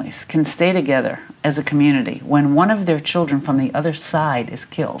families can stay together as a community when one of their children from the other side is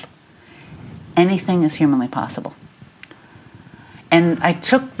killed, anything is humanly possible. And I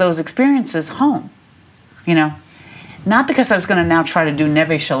took those experiences home, not because I was going to now try to do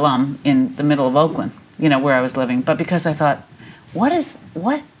Neve Shalom in the middle of Oakland, where I was living, but because I thought, what's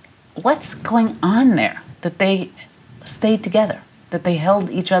going on there that they stayed together, that they held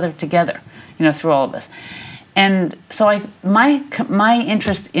each other together, through all of this. And so my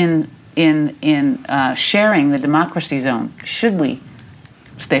interest in sharing the democracy zone, should we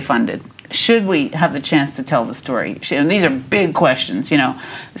stay funded? Should we have the chance to tell the story? And these are big questions,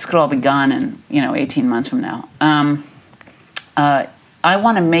 This could all be gone in, 18 months from now. I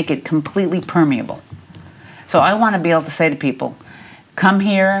want to make it completely permeable. So I want to be able to say to people, come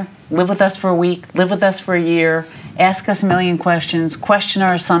here, live with us for a week, live with us for a year, ask us a million questions, question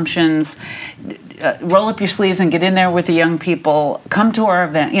our assumptions, roll up your sleeves and get in there with the young people, come to our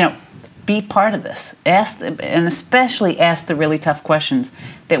event, be part of this. And especially ask the really tough questions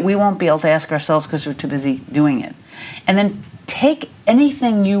that we won't be able to ask ourselves because we're too busy doing it. And then take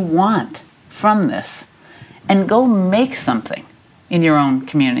anything you want from this and go make something in your own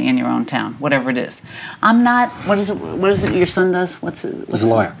community, in your own town, whatever it is. I'm not, what is it your son does? He's a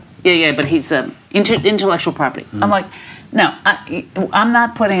lawyer. Yeah, but he's intellectual property. Mm. I'm like, no, I'm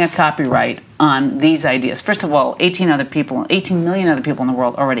not putting a copyright on these ideas. First of all, 18 million other people in the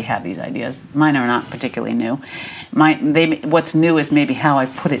world already have these ideas. Mine are not particularly new. What's new is maybe how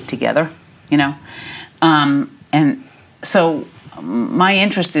I've put it together, And so my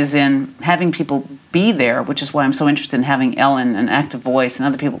interest is in having people be there, which is why I'm so interested in having Ellen and Active Voice and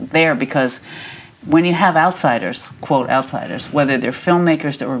other people there, because when you have outsiders, quote outsiders, whether they're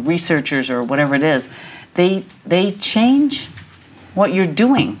filmmakers or researchers or whatever it is, they change what you're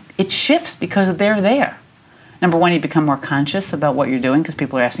doing. It shifts because they're there. Number one, you become more conscious about what you're doing because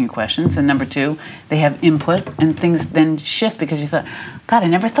people are asking you questions. And number two, they have input and things then shift because you thought, God, I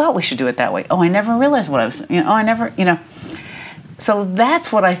never thought we should do it that way. Oh, I never realized what I was, So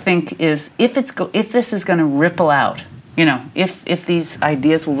that's what I think is, if this is going to ripple out, if these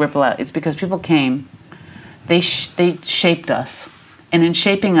ideas will ripple out, it's because people came, they shaped us. And in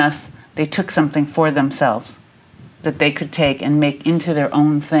shaping us, they took something for themselves that they could take and make into their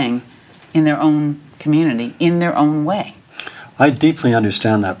own thing, in their own community, in their own way. I deeply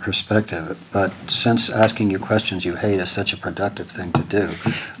understand that perspective, but since asking you questions you hate is such a productive thing to do,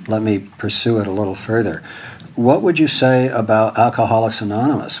 let me pursue it a little further. What would you say about Alcoholics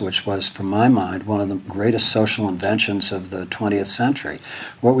Anonymous, which was, from my mind, one of the greatest social inventions of the 20th century?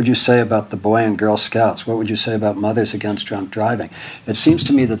 What would you say about the Boy and Girl Scouts? What would you say about Mothers Against Drunk Driving? It seems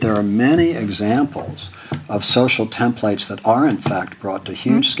to me that there are many examples of social templates that are, in fact, brought to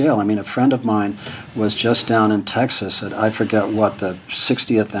huge scale. I mean, a friend of mine was just down in Texas at, I forget what, the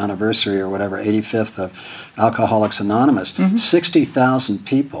 60th anniversary or whatever, 85th of Alcoholics Anonymous. 60,000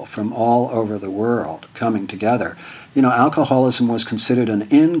 people from all over the world coming together. Alcoholism was considered an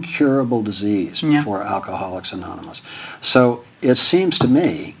incurable disease before Alcoholics Anonymous. So it seems to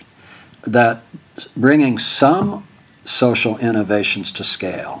me that bringing some social innovations to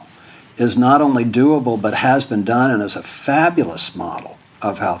scale is not only doable, but has been done and is a fabulous model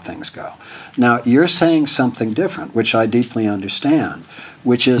of how things go. Now, you're saying something different, which I deeply understand,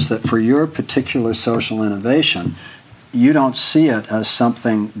 which is that for your particular social innovation, you don't see it as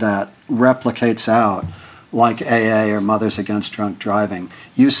something that replicates out like AA or Mothers Against Drunk Driving.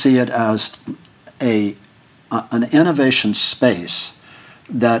 You see it as an innovation space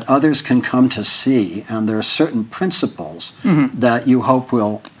that others can come to see, and there are certain principles that you hope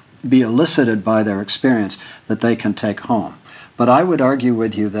will be elicited by their experience that they can take home. But I would argue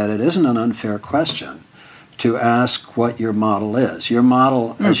with you that it isn't an unfair question to ask what your model is. Your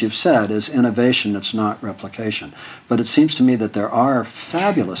model, as you've said, is innovation, it's not replication. But it seems to me that there are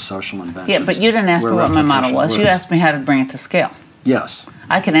fabulous social inventions. Yeah, but you didn't ask me where what my model replication was. You works. asked me how to bring it to scale. Yes.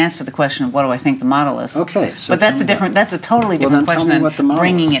 I can answer the question of what do I think the model is. Okay, so but that's tell a me different. that. That's a totally Well, different then tell question me what the than model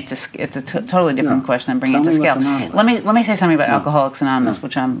bringing is. it to. It's a totally different Yeah. question than bringing Tell it to me what scale. the model is. Let me say something about Yeah. Alcoholics Anonymous, Yeah.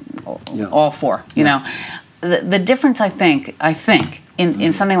 which I'm Yeah. all for. You Yeah. know, the difference I think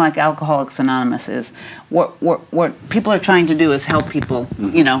in something like Alcoholics Anonymous is what people are trying to do is help people,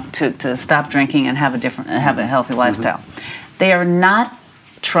 you know, to stop drinking and have a healthy lifestyle. They are not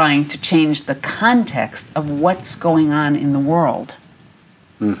trying to change the context of what's going on in the world.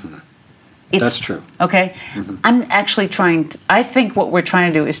 That's true. Okay? I'm actually I think what we're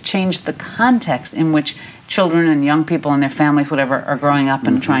trying to do is change the context in which children and young people and their families, whatever, are growing up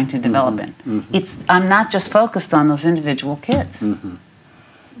and trying to develop in. I'm not just focused on those individual kids.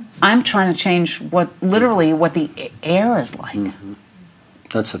 I'm trying to change what the air is like.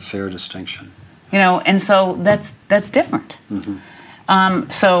 That's a fair distinction. You know, and so that's different.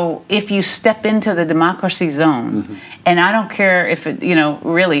 So if you step into the democracy zone, and I don't care if it, you know,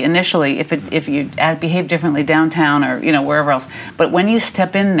 really initially if you behave differently downtown or, you know, wherever else, but when you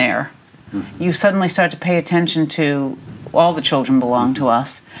step in there, you suddenly start to pay attention to all the children belong to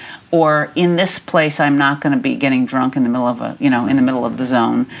us, or in this place I'm not going to be getting drunk in the middle of in the middle of the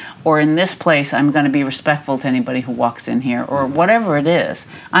zone, or in this place I'm going to be respectful to anybody who walks in here, or whatever it is.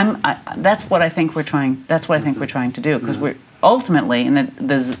 That's what I think we're trying. That's what I think we're trying to do, because we're ultimately, and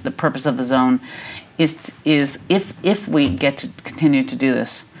the purpose of the zone is if we get to continue to do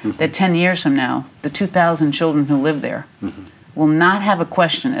this, that 10 years from now, the 2,000 children who live there will not have a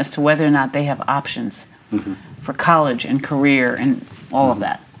question as to whether or not they have options for college and career and all of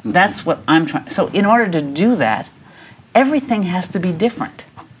that. That's what I'm trying. So in order to do that, everything has to be different.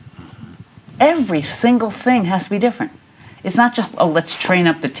 Every single thing has to be different. It's not just, let's train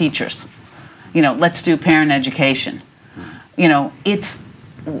up the teachers. You know, let's do parent education. You know, it's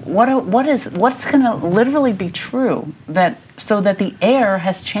what's going to literally be true so that the air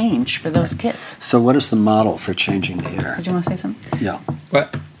has changed for those kids. So what is the model for changing the air? Did you want to say something? Yeah.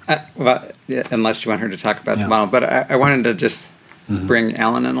 Yeah, unless you want her to talk about Yeah. the model, but I wanted to just bring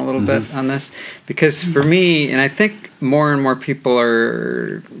Alan in a little bit on this, because for me, and I think more and more people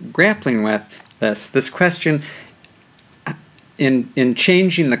are grappling with this question in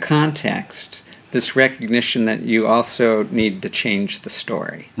changing the context, this recognition that you also need to change the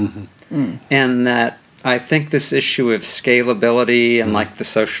story. And that I think this issue of scalability and like the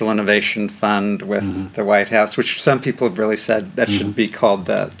Social Innovation Fund with the White House, which some people have really said that should be called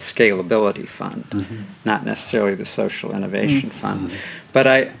the Scalability Fund, not necessarily the Social Innovation Fund. But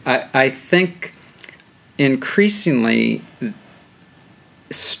I think increasingly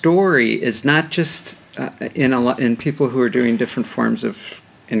story is not just in people who are doing different forms of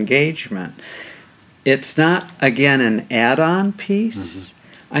engagement. It's not, again, an add-on piece.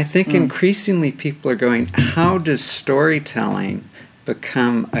 I think increasingly people are going, how does storytelling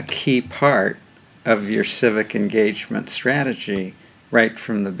become a key part of your civic engagement strategy right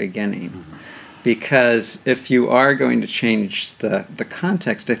from the beginning? Because if you are going to change the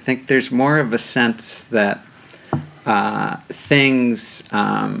context, I think there's more of a sense that things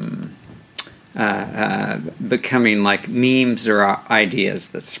becoming like memes or ideas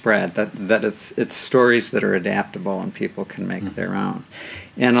that spread, that it's stories that are adaptable and people can make their own.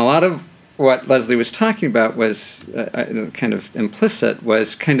 And a lot of what Leslie was talking about was kind of implicit,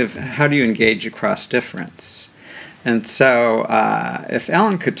 was kind of how do you engage across difference. And so if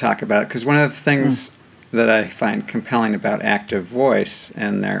Alan could talk about it, because one of the things that I find compelling about Active Voice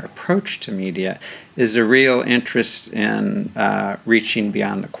and their approach to media is a real interest in reaching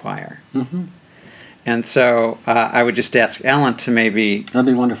beyond the choir. And so I would just ask Alan to maybe That'd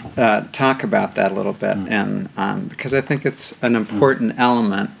be wonderful. Talk about that a little bit, and because I think it's an important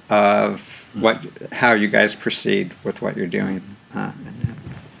element of how you guys proceed with what you're doing.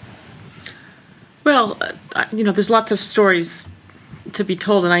 Well, there's lots of stories to be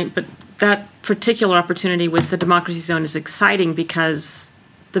told, but that particular opportunity with the Democracy Zone is exciting because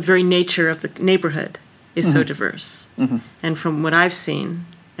the very nature of the neighborhood is so diverse. And from what I've seen,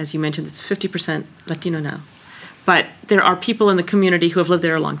 as you mentioned, it's 50% Latino now. But there are people in the community who have lived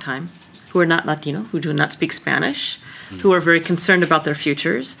there a long time, who are not Latino, who do not speak Spanish, who are very concerned about their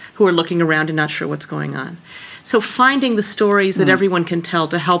futures, who are looking around and not sure what's going on. So finding the stories that everyone can tell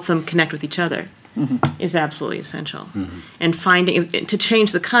to help them connect with each other is absolutely essential. And to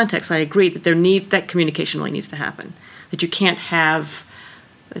change the context, I agree that that communication really needs to happen. That you can't have,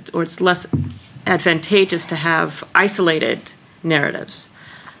 or it's less advantageous to have isolated narratives.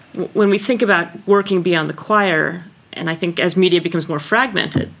 when we think about working beyond the choir, and I think as media becomes more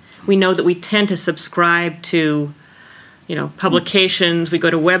fragmented, we know that we tend to subscribe to, publications. We go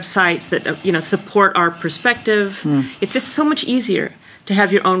to websites that, support our perspective. It's just so much easier to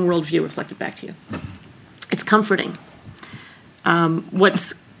have your own worldview reflected back to you. It's comforting.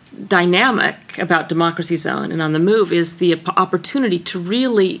 What's dynamic about Democracy Zone and On the Move is the opportunity to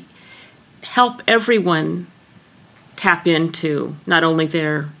really help everyone tap into not only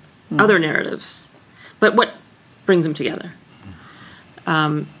their other narratives, but what brings them together.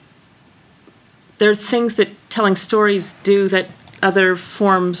 There are things that telling stories do that other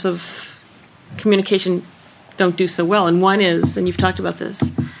forms of communication don't do so well. And one is, and you've talked about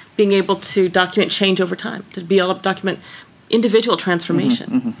this, being able to document change over time, to be able to document individual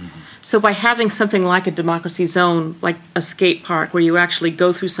transformation. So by having something like a Democracy Zone, like a skate park, where you actually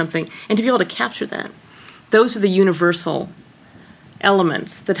go through something, and to be able to capture that, those are the universal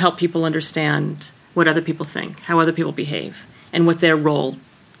elements that help people understand what other people think, how other people behave, and what their role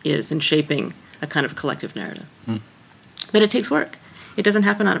is in shaping a kind of collective narrative. But it takes work. It doesn't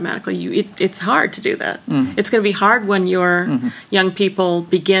happen automatically. It's hard to do that. It's going to be hard when your young people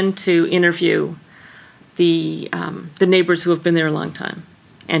begin to interview the neighbors who have been there a long time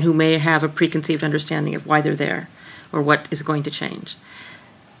and who may have a preconceived understanding of why they're there or what is going to change.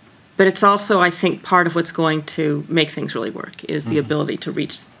 But it's also, I think, part of what's going to make things really work is the ability to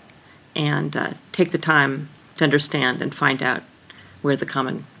reach and take the time to understand and find out where the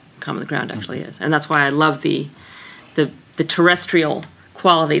common ground actually is. And that's why I love the terrestrial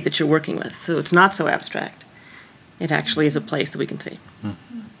quality that you're working with. So it's not so abstract. It actually is a place that we can see.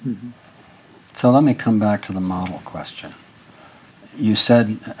 So let me come back to the model question. You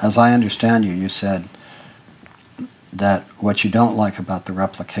said, as I understand you said that what you don't like about the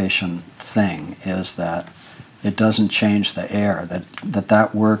replication thing is that it doesn't change the air,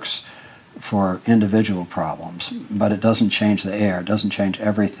 that works for individual problems, but it doesn't change the air, it doesn't change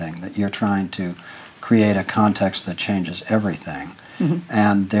everything, that you're trying to create a context that changes everything.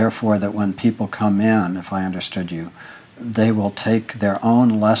 And therefore that when people come in, if I understood you, they will take their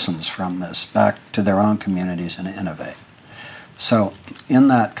own lessons from this back to their own communities and innovate. So in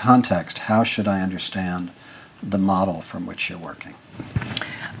that context, how should I understand the model from which you're working?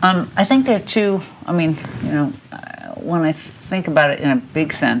 I think there are two, when I think about it in a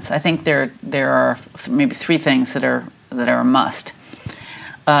big sense, I think there are maybe three things that are a must.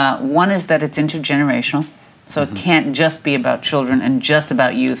 One is that it's intergenerational. So it can't just be about children and just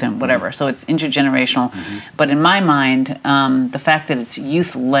about youth and whatever. So it's intergenerational. But in my mind, the fact that it's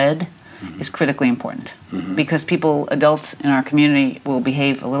youth-led is critically important because adults in our community will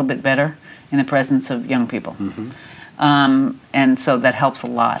behave a little bit better in the presence of young people. And so that helps a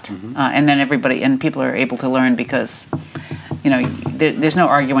lot. And then people are able to learn because, there's no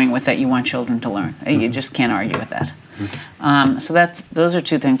arguing with that you want children to learn. You just can't argue with that. So those are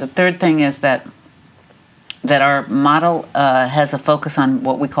two things. The third thing is that our model has a focus on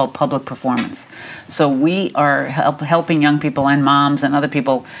what we call public performance. So we are helping young people and moms and other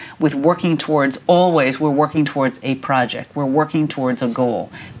people with we're working towards a project. We're working towards a goal.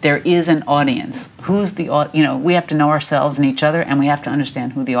 There is an audience. We have to know ourselves and each other, and we have to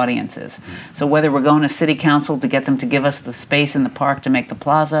understand who the audience is. So whether we're going to city council to get them to give us the space in the park to make the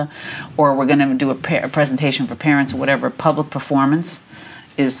plaza, or we're going to do a presentation for parents or whatever, public performance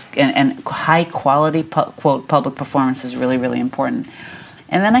is and high quality quote public performance is really, really important.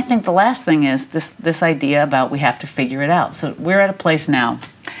 And then I think the last thing is this idea about we have to figure it out. So we're at a place now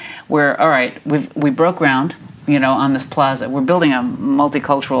where, all right, we broke ground, on this plaza. We're building a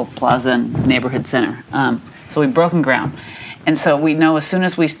multicultural plaza and neighborhood center. So we've broken ground. And so we know as soon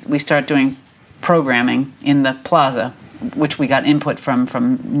as we start doing programming in the plaza, which we got input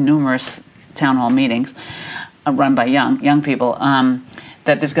from numerous town hall meetings run by young people,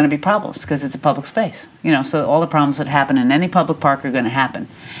 that there's going to be problems because it's a public space. So all the problems that happen in any public park are going to happen.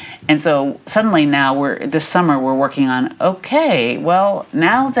 And so suddenly now this summer we're working on, okay, well,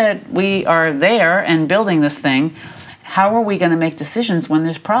 now that we are there and building this thing, how are we going to make decisions when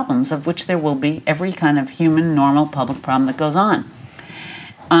there's problems, of which there will be every kind of human, normal public problem that goes on.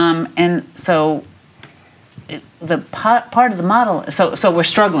 And so the part of the model, so we're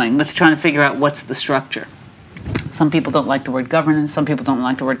struggling with trying to figure out what's the structure. Some people don't like the word governance. Some people don't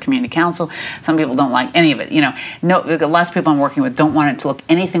like the word community council. Some people don't like any of it. Lots of people I'm working with don't want it to look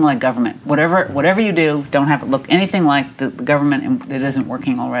anything like government. Whatever you do, don't have it look anything like the government that isn't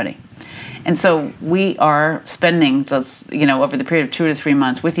working already. And so we are spending over the period of 2 to 3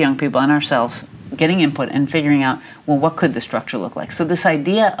 months with young people and ourselves getting input and figuring out, well, what could the structure look like? So this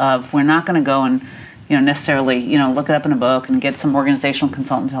idea of we're not going to go and necessarily, look it up in a book and get some organizational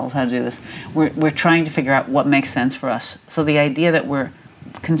consultant to tell us how to do this. We're trying to figure out what makes sense for us. So the idea that we're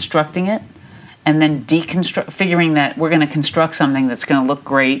constructing it and then figuring that we're going to construct something that's going to look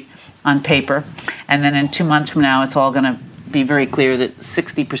great on paper, and then in 2 months from now, it's all going to be very clear that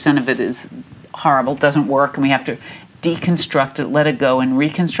 60% of it is horrible, doesn't work, and we have to deconstruct it, let it go, and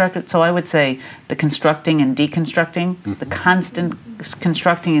reconstruct it. So I would say the constructing and deconstructing, the constant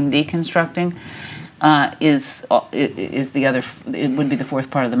constructing and deconstructing, is the other. It would be the fourth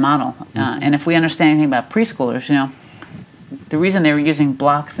part of the model. And if we understand anything about preschoolers, the reason they're using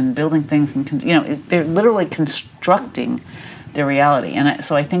blocks and building things, and is they're literally constructing their reality. And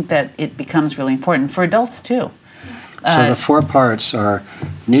so I think that it becomes really important for adults too. So the 4 parts are: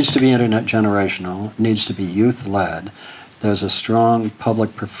 needs to be internet generational, needs to be youth led. There's a strong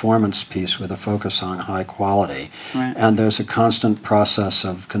public performance piece with a focus on high quality, right. And there's a constant process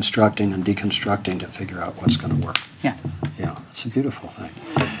of constructing and deconstructing to figure out what's going to work. Yeah, it's a beautiful thing.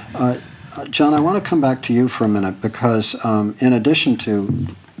 John, I want to come back to you for a minute because in addition to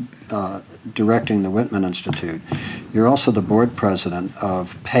directing the Whitman Institute, you're also the board president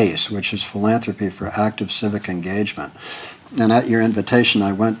of PACE, which is Philanthropy for Active Civic Engagement. And at your invitation,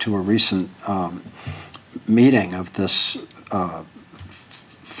 I went to a recent meeting of this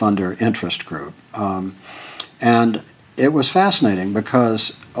funder interest group. And it was fascinating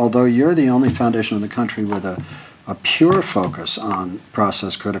because although you're the only foundation in the country with a pure focus on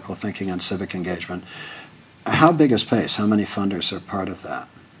process critical thinking and civic engagement, how big is PACE? How many funders are part of that?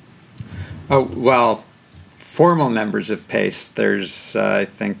 Oh, well, formal members of PACE, there's, I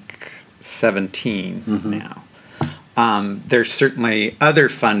think, 17 now. There's certainly other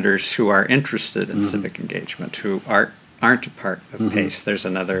funders who are interested in civic engagement who aren't a part of PACE. There's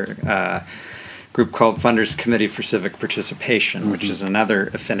another group called Funders Committee for Civic Participation, which is another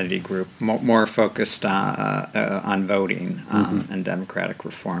affinity group, more focused on voting and democratic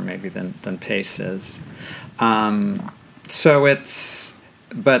reform maybe than PACE is.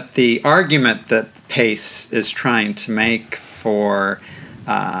 But the argument that PACE is trying to make for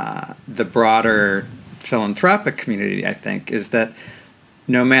the broader philanthropic community, I think, is that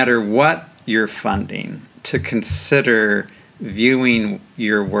no matter what you're funding, to consider viewing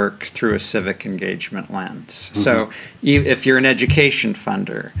your work through a civic engagement lens. So if you're an education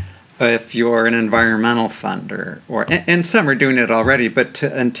funder, if you're an environmental funder, and some are doing it already, but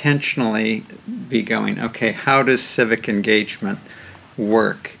to intentionally be going, okay, how does civic engagement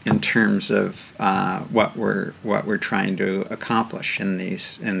work in terms of what we're trying to accomplish in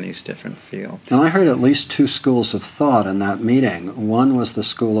these different fields. And I heard at least 2 schools of thought in that meeting. One was the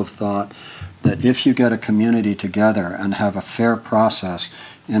school of thought that if you get a community together and have a fair process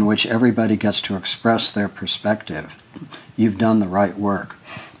in which everybody gets to express their perspective, you've done the right work.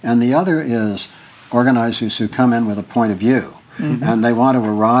 And the other is organizers who come in with a point of view and they want to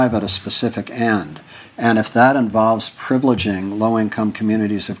arrive at a specific end. And if that involves privileging low-income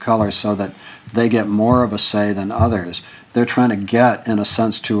communities of color so that they get more of a say than others, they're trying to get, in a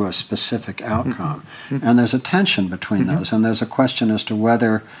sense, to a specific outcome. And there's a tension between those, and there's a question as to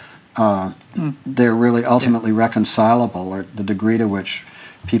whether they're really ultimately reconcilable, or the degree to which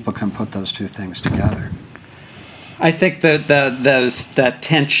people can put those 2 things together. I think that that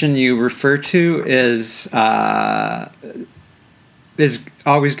tension you refer to is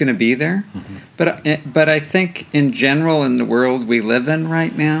always going to be there. But I think in general in the world we live in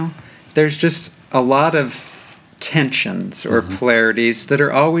right now, there's just a lot of tensions or polarities that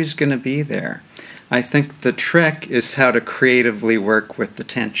are always going to be there. I think the trick is how to creatively work with the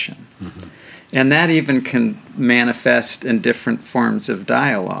tension. And that even can manifest in different forms of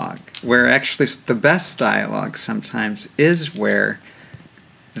dialogue, where actually the best dialogue sometimes is where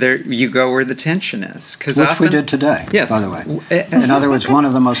you go where the tension is. Which often, we did today, yes. By the way. In other words, one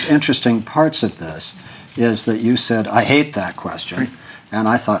of the most interesting parts of this is that you said, I hate that question. And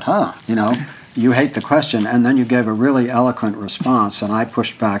I thought, you hate the question. And then you gave a really eloquent response, and I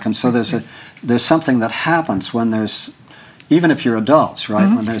pushed back. And so there's something that happens when there's, even if you're adults, right?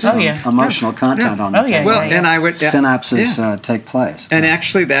 When there's some emotional content on the table. Well, and I would synapses take place. And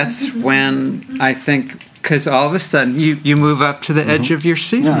actually, that's when I think, because all of a sudden you move up to the edge of your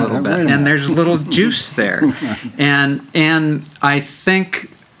seat a little bit, and there's a little juice there, and I think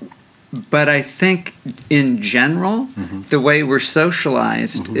in general, the way we're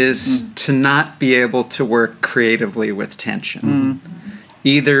socialized is to not be able to work creatively with tension.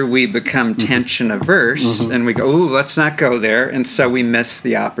 Either we become tension averse and we go, ooh, let's not go there, and so we miss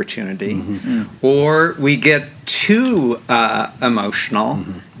the opportunity, or we get too emotional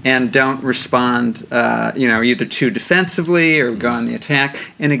and don't respond, either too defensively or go on the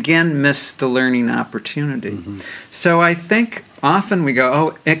attack, and again miss the learning opportunity. So I think often we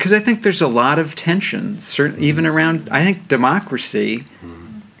go, because I think there's a lot of tension, certainly even around, I think democracy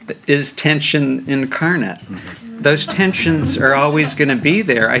is tension incarnate. Those tensions are always going to be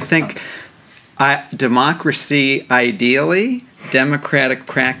there. I think democracy ideally, democratic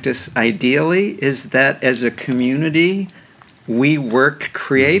practice ideally, is that as a community we work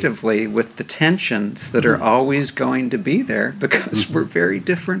creatively with the tensions that are always going to be there because we're very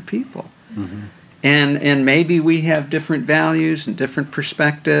different people. And maybe we have different values and different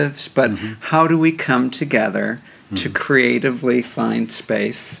perspectives, but how do we come together to creatively find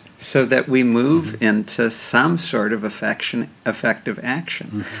space so that we move into some sort of effective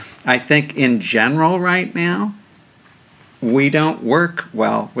action? I think in general right now, we don't work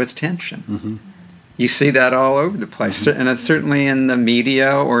well with tension. You see that all over the place, and it's certainly in the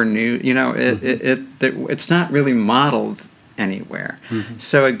media or news. It's not really modeled anywhere.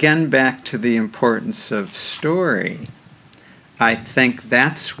 So again, back to the importance of story. I think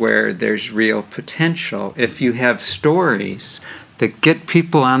that's where there's real potential. If you have stories that get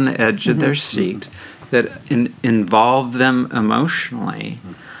people on the edge of their seat, that involve them emotionally,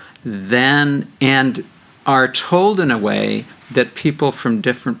 then and are told in a way that people from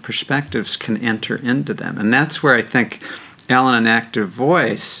different perspectives can enter into them. And that's where I think Ellen and Active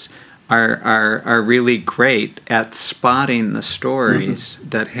Voice are really great at spotting the stories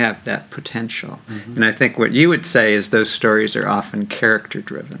that have that potential. And I think what you would say is those stories are often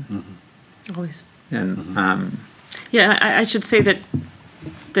character-driven. Always. And I should say that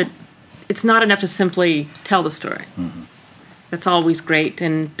it's not enough to simply tell the story. That's always great,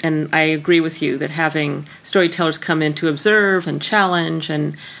 and I agree with you that having storytellers come in to observe and challenge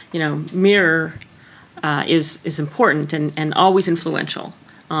and mirror is important and always influential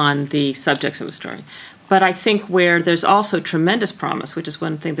on the subjects of a story. But I think where there's also tremendous promise, which is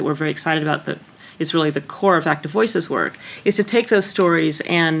one thing that we're very excited about, that is really the core of Active Voices work, is to take those stories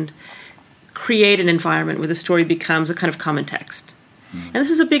and create an environment where the story becomes a kind of common text. And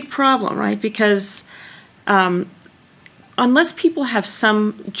this is a big problem, right? Because unless people have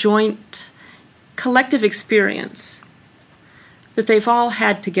some joint collective experience that they've all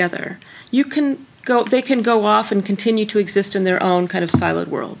had together, they can go off and continue to exist in their own kind of siloed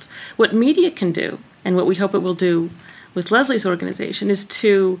worlds. What media can do, and what we hope it will do with Leslie's organization, is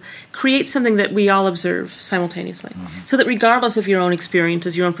to create something that we all observe simultaneously. So that regardless of your own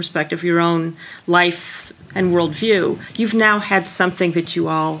experiences, your own perspective, your own life and worldview, you've now had something that you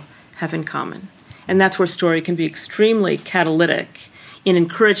all have in common. And that's where story can be extremely catalytic in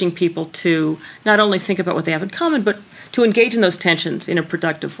encouraging people to not only think about what they have in common, but to engage in those tensions in a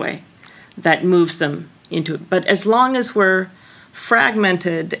productive way that moves them into it. But as long as we're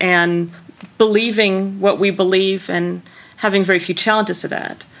fragmented and believing what we believe and having very few challenges to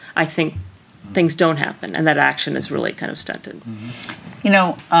that, I think things don't happen, and that action is really kind of stunted. When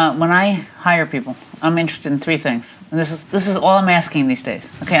I hire people, I'm interested in three things. And this is all I'm asking these days.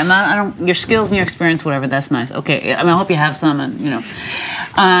 Okay, your skills and your experience, whatever, that's nice. Okay, I hope you have some, and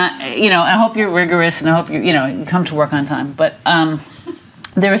I hope you're rigorous, and I hope you come to work on time. But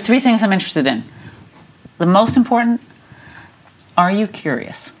there are three things I'm interested in. The most important, are you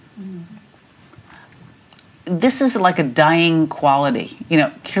curious? This is like a dying quality,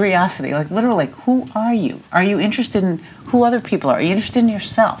 curiosity. Like literally, who are you? Are you interested in who other people are? Are you interested in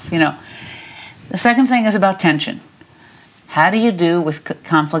yourself? The second thing is about tension. How do you do with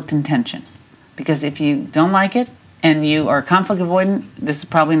conflict and tension? Because if you don't like it and you are conflict avoidant, this is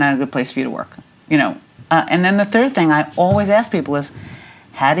probably not a good place for you to work. And then the third thing I always ask people is,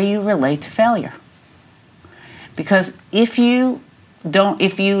 how do you relate to failure? Because if you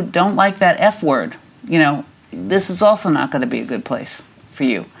don't like that F word, this is also not going to be a good place for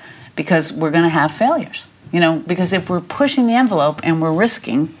you, because we're going to have failures. Because if we're pushing the envelope and we're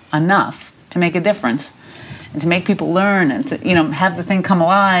risking enough to make a difference and to make people learn and to have the thing come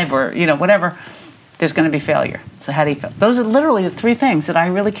alive or whatever, there's going to be failure. So how do you feel? Those are literally the three things that I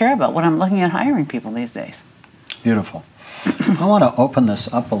really care about when I'm looking at hiring people these days. Beautiful. I want to open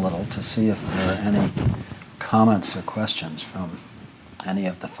this up a little to see if there are any comments or questions from any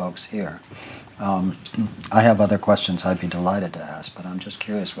of the folks here. I have other questions I'd be delighted to ask, but I'm just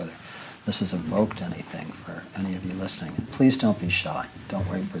curious whether this has evoked anything for any of you listening. And please don't be shy. Don't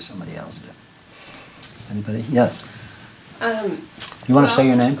wait for somebody else to. Anybody? Yes. You want to say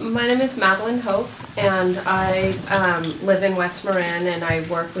your name? My name is Madeline Hope, and I live in West Marin, and I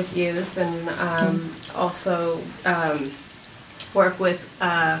work with youth, and also work with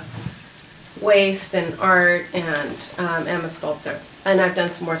waste and art, and am a sculptor. and I've done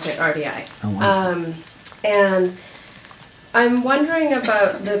some work at RDI. Oh, wow. And I'm wondering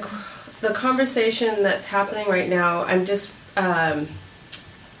about the conversation that's happening right now. I'm just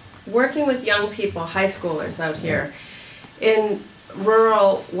working with young people, high schoolers out here. In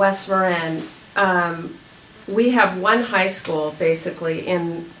rural West Marin, we have one high school, basically,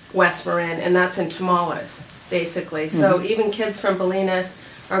 in West Marin, and that's in Tomales, basically. So even kids from Bolinas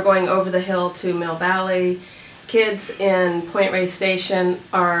are going over the hill to Mill Valley. Kids in Point Reyes Station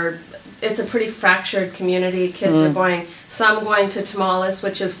it's a pretty fractured community. Kids are some going to Tomales,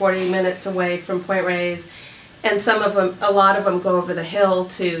 which is 40 minutes away from Point Reyes, and a lot of them go over the hill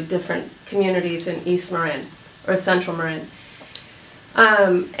to different communities in East Marin or Central Marin.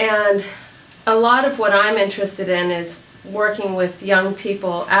 And a lot of what I'm interested in is working with young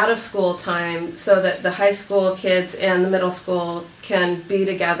people out of school time so that the high school kids and the middle school can be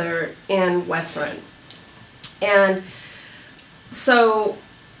together in West Marin. And so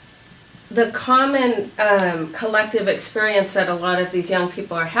the common collective experience that a lot of these young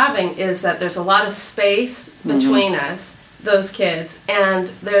people are having is that there's a lot of space between us, those kids, and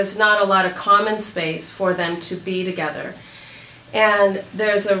there's not a lot of common space for them to be together. And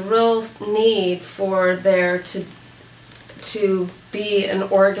there's a real need for there to be an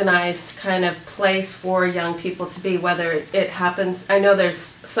organized kind of place for young people to be, whether it happens. I know there's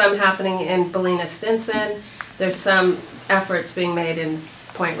some happening in Bolinas Stinson, there's some efforts being made in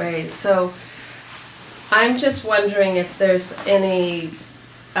Point Reyes. So I'm just wondering if there's any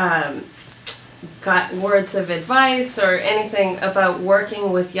got words of advice or anything about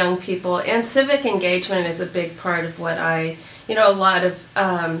working with young people. And civic engagement is a big part of what a lot of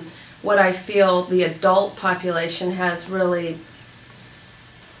what I feel the adult population has really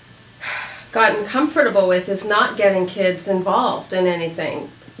gotten comfortable with is not getting kids involved in anything,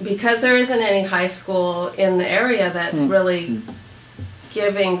 because there isn't any high school in the area that's really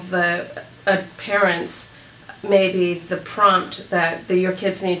giving the parents maybe the prompt that your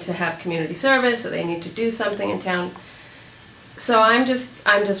kids need to have community service or they need to do something in town. So I'm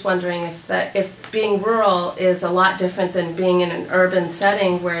just wondering if being rural is a lot different than being in an urban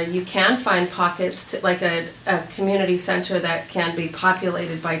setting where you can find pockets like a community center that can be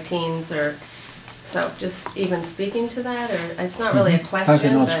populated by teens, or so just even speaking to that, or it's not really a question.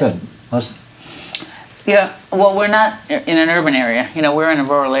 Okay, no, it's good. Leslie? Yeah, well, we're not in an urban area. We're in a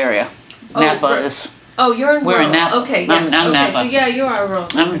rural area. Napa is. Oh, you're in rural. We're in Napa. Okay, yes. I'm okay, Napa. so yeah, you are rural.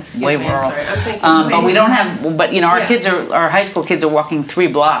 I'm Excuse way me, rural. I'm sorry. I'm thinking. But we don't have. But our Yeah. kids our high school kids are walking 3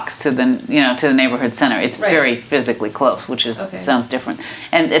 blocks to the neighborhood center. It's Right. very physically close, which sounds different,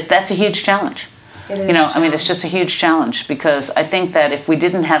 and that's a huge challenge. It is It's just a huge challenge, because I think that if we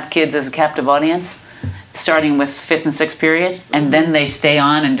didn't have kids as a captive audience, starting with 5th and 6th period, and then they stay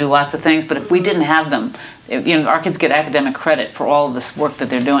on and do lots of things, but if we didn't have them, our kids get academic credit for all of this work that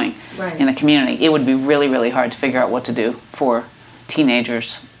they're doing in the community. It would be really, really hard to figure out what to do for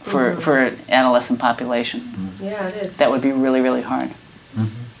teenagers, for adolescent population. Yeah, it is. That would be really, really hard.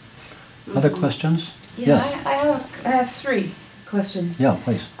 Other questions? Yeah, Yes. I have 3 questions. Yeah,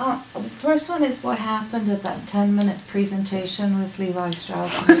 please. The first one is what happened at that 10-minute presentation with Levi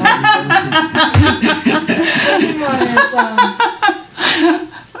Strauss.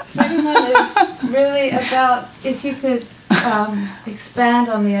 Second one is really about if you could expand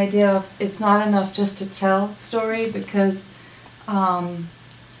on the idea of it's not enough just to tell story, because I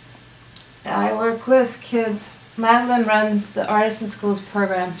work with kids. Madeline runs the Artists in Schools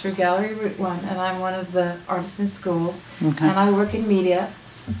program through Gallery Route 1, and I'm one of the artists in schools. Okay. And I work in media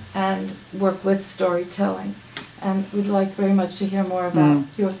and work with storytelling. And we'd like very much to hear more about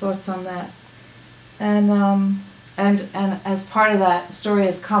your thoughts on that. And as part of that, story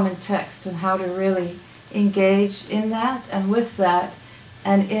as common text, and how to really engage in that and with that,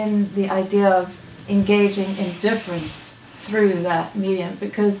 and in the idea of engaging in difference through that medium.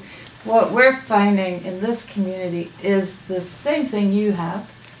 Because what we're finding in this community is the same thing you have: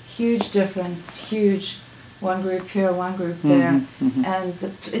 huge difference, huge one group here, one group there, and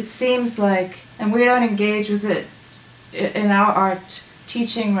it seems like, and we don't engage with it in our art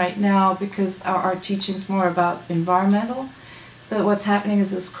teaching right now because our art teaching is more about environmental, but what's happening is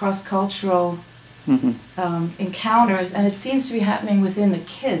this cross-cultural encounters, and it seems to be happening within the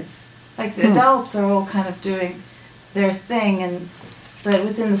kids. Like the adults are all kind of doing their thing, but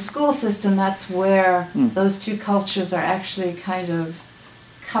within the school system, that's where those two cultures are actually kind of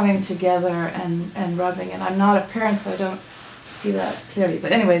coming together and rubbing. And I'm not a parent, so I don't see that clearly.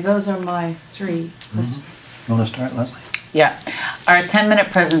 But anyway, those are my 3 questions. You want to start, Leslie? Yeah. Our 10-minute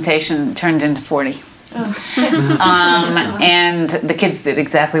presentation turned into 40. And the kids did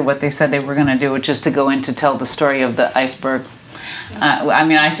exactly what they said they were going to do, which is to go in to tell the story of the iceberg. I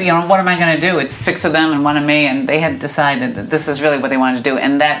mean, I see, what am I going to do? It's 6 of them and 1 of me, and they had decided that this is really what they wanted to do.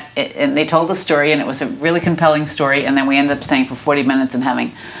 And and they told the story, and it was a really compelling story, and then we ended up staying for 40 minutes and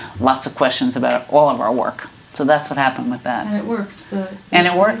having lots of questions about all of our work. So that's what happened with that. And it worked.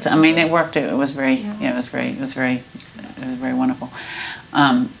 It worked. I mean, it worked. It was very, it was very wonderful.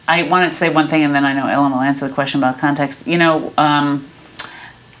 I wanted to say one thing, and then I know Ellen will answer the question about context.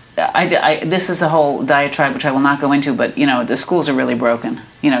 This is a whole diatribe which I will not go into, but the schools are really broken.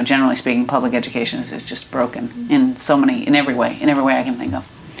 Generally speaking, public education is just broken in every way I can think of.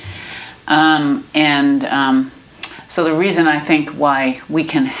 So the reason I think why we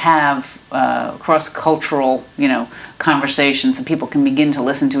can have cross-cultural, conversations and people can begin to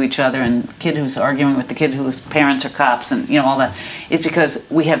listen to each other, and the kid who's arguing with the kid whose parents are cops and all that, is because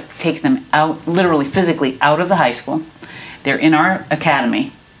we have taken them out, literally physically out of the high school. They're in our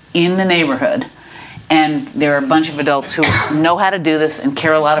academy, in the neighborhood, and there are a bunch of adults who know how to do this and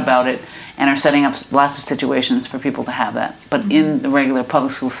care a lot about it and are setting up lots of situations for people to have that. But in the regular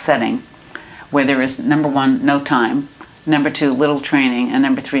public school setting, where there is, number one, no time, number two, little training, and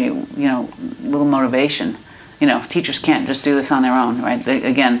number three, little motivation. Teachers can't just do this on their own, right?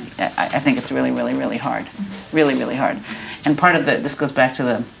 I think it's really, really, really hard. Really, really hard. And part of this goes back to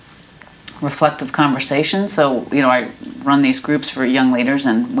the reflective conversation. So, I run these groups for young leaders,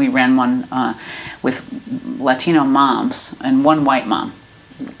 and we ran one with Latino moms and one white mom,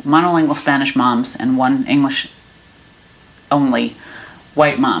 monolingual Spanish moms, and one English-only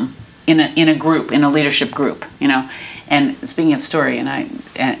white mom in a group, in a leadership group, And speaking of story,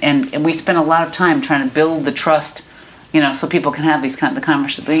 and we spent a lot of time trying to build the trust, so people can have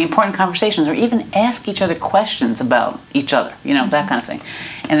the important conversations, or even ask each other questions about each other, that kind of thing.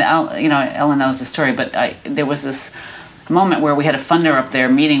 And Ellen knows the story, but there was this moment where we had a funder up there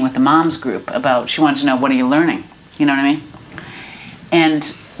meeting with the moms group about, she wanted to know, what are you learning? You know what I mean? And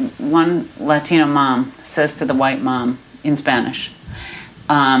one Latino mom says to the white mom in Spanish,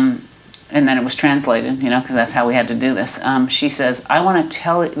 and then it was translated, because that's how we had to do this. She says, I want to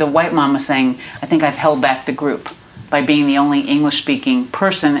tell you, the white mom was saying, I think I've held back the group by being the only English-speaking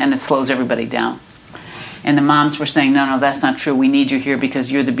person, and it slows everybody down. And the moms were saying, no, that's not true. We need you here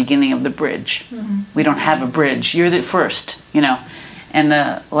because you're the beginning of the bridge. Mm-hmm. We don't have a bridge. You're the first, And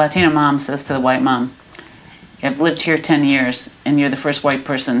the Latino mom says to the white mom, I've lived here 10 years, and you're the first white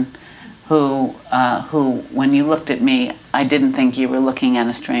person who, when you looked at me, I didn't think you were looking at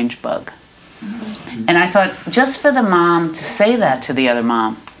a strange bug. Mm-hmm. And I thought, just for the mom to say that to the other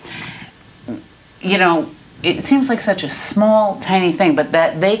mom, it seems like such a small, tiny thing, but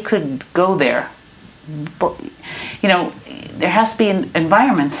that they could go there. But, there has to be an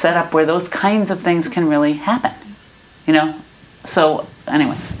environment set up where those kinds of things can really happen. So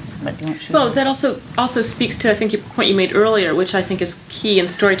anyway. Well, that also speaks to, I think, your point you made earlier, which I think is key in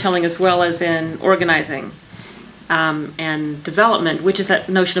storytelling as well as in organizing and development, which is that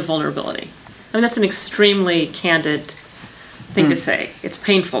notion of vulnerability. I mean, that's an extremely candid thing to say. It's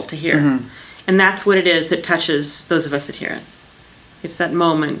painful to hear. Mm-hmm. And that's what it is that touches those of us that hear it. It's that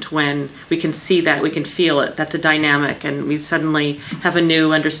moment when we can see that, we can feel it, that's a dynamic, and we suddenly have a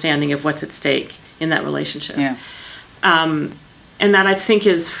new understanding of what's at stake in that relationship. Yeah. And that, I think,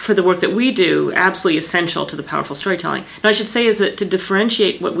 is, for the work that we do, absolutely essential to the powerful storytelling. Now, I should say is that to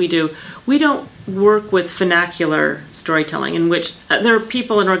differentiate what we do, we don't work with vernacular storytelling, in which there are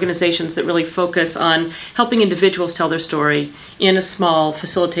people and organizations that really focus on helping individuals tell their story in a small,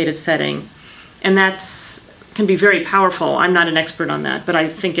 facilitated setting. And can be very powerful. I'm not an expert on that, but I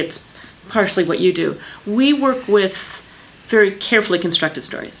think it's partially what you do. We work with very carefully constructed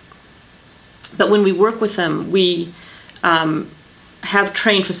stories. But when we work with them, we have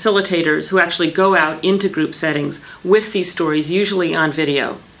trained facilitators who actually go out into group settings with these stories, usually on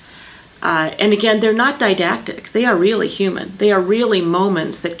video. And again, they're not didactic. They are really human. They are really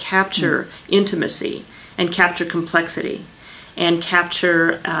moments that capture intimacy and capture complexity and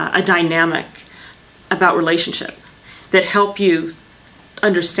capture a dynamic about relationship that help you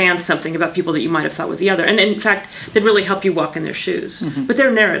understand something about people that you might have thought with the other. And in fact, that really help you walk in their shoes. Mm-hmm. But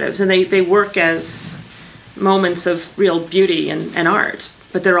they're narratives, and they work as moments of real beauty and art,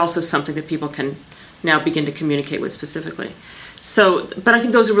 but they're also something that people can now begin to communicate with specifically. So, but I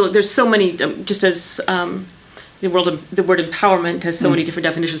think those are really, there's so many, just as the word empowerment has so many different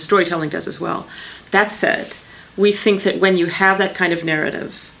definitions, storytelling does as well. That said, we think that when you have that kind of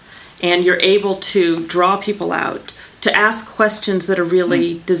narrative, and you're able to draw people out, to ask questions that are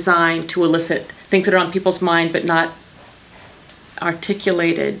really designed to elicit things that are on people's mind but not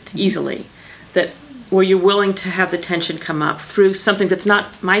articulated easily, that where you're willing to have the tension come up through something that's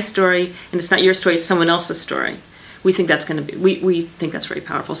not my story and it's not your story, it's someone else's story. we think that's going to be, we think that's very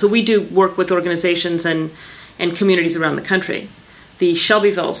powerful. So we do work with organizations and communities around the country. The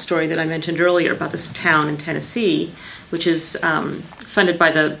Shelbyville story that I mentioned earlier about this town in Tennessee, which is funded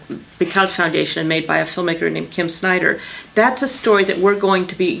by the Because Foundation and made by a filmmaker named Kim Snyder, that's a story that we're going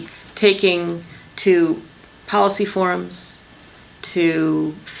to be taking to policy forums,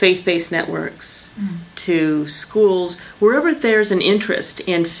 to faith-based networks, to schools, wherever there's an interest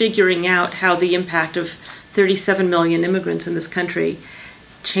in figuring out how the impact of 37 million immigrants in this country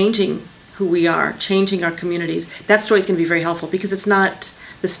changing who we are, changing our communities. That story is going to be very helpful because it's not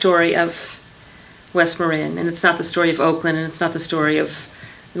the story of West Marin, and it's not the story of Oakland, and it's not the story of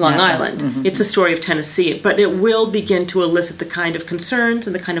Long Island. It's the story of Tennessee, but it will begin to elicit the kind of concerns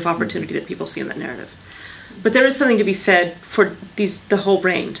and the kind of opportunity that people see in that narrative. But there is something to be said for the whole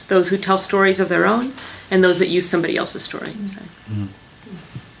range, those who tell stories of their own and those that use somebody else's story. So.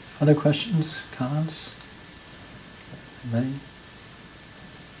 Other questions, comments? Anybody?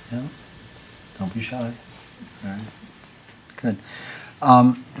 No? Don't be shy. All right. Good.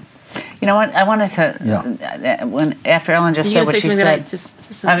 You know what? I wanted to. When after Ellen just said what she said,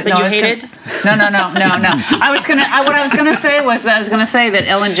 that you hated. No. I was gonna. What I was gonna say was that I was gonna say that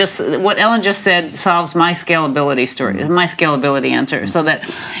what Ellen just said solves my scalability story, my scalability answer. So that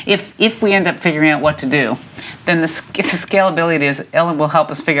if we end up figuring out what to do, then the scalability is Ellen will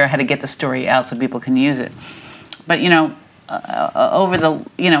help us figure out how to get the story out so people can use it. But one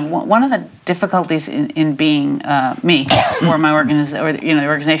of the difficulties in being me or my the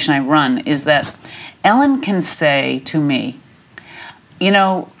organization I run is that Ellen can say to me,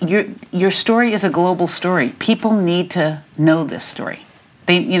 your story is a global story. People need to know this story.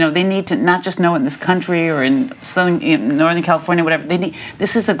 They need to not just know it in this country or in Northern California, whatever.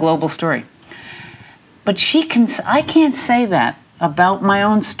 This is a global story. But I can't say that about my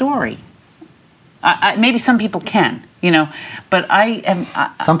own story. Maybe some people can, but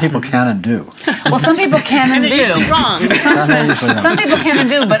some people can and do. Well, some people can and do. Usually wrong. Some people can and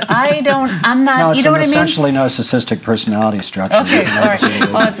do, but I don't. I'm not. No, it's you know what I mean? essentially narcissistic personality structure. Okay, all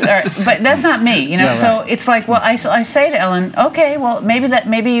right. Well, all right. But that's not me, Yeah, So right. it's like, well, I say to Ellen, okay, well,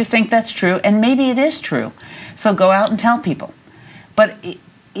 maybe you think that's true, and maybe it is true. So go out and tell people. But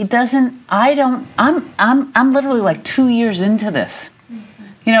it doesn't. I don't. I'm literally like 2 years into this.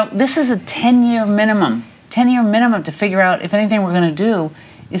 This is a 10-year minimum. 10-year minimum to figure out if anything we're going to do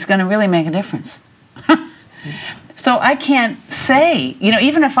is going to really make a difference. So I can't say,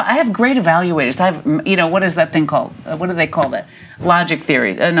 even if I have great evaluators, I have, what is that thing called? What do they call that? Logic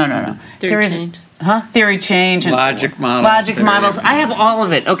theory. No. Theory change. Theory change. And Logic models. Logic models. I have all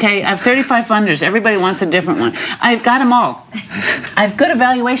of it, okay? I have 35 funders. Everybody wants a different one. I've got them all. I have good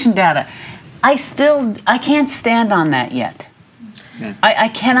evaluation data. I can't stand on that yet. Yeah. I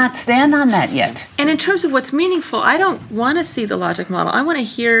cannot stand on that yet. And in terms of what's meaningful, I don't want to see the logic model. I want to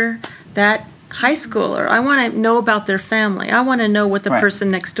hear that high schooler. I want to know about their family. I want to know what the person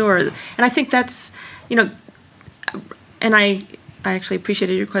next door is. And I think that's, and I actually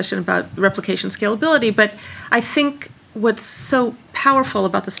appreciated your question about replication scalability, but I think what's so powerful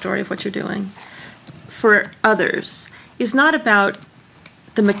about the story of what you're doing for others is not about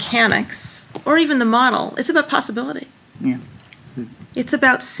the mechanics or even the model. It's about possibility. Yeah. It's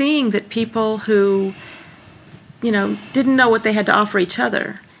about seeing that people who, didn't know what they had to offer each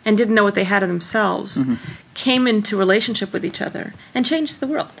other and didn't know what they had in themselves came into relationship with each other and changed the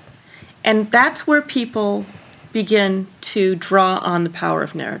world. And that's where people begin to draw on the power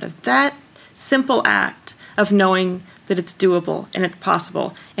of narrative. That simple act of knowing that it's doable and it's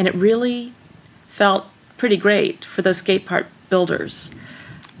possible, and it really felt pretty great for those skate park builders.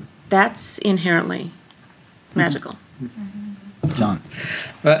 That's inherently magical. John.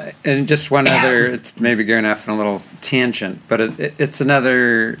 And just one other, it's maybe going off on a little tangent, but it's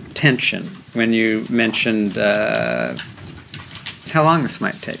another tension when you mentioned how long this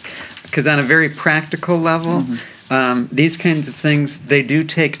might take. Because on a very practical level, these kinds of things, they do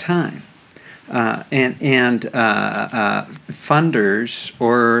take time. And funders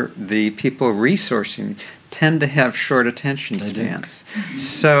or the people resourcing tend to have short attention spans.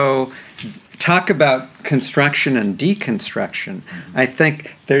 So talk about construction and deconstruction. I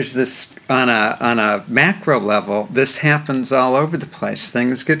think there's this on a macro level. This happens all over the place.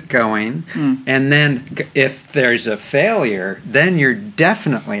 Things get going, and then if there's a failure, then you're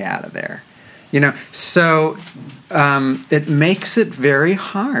definitely out of there. So it makes it very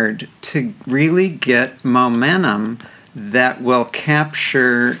hard to really get momentum that will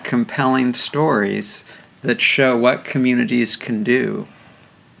capture compelling stories that show what communities can do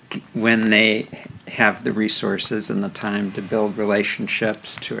when they have the resources and the time to build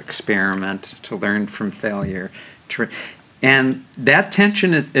relationships, to experiment, to learn from failure, And that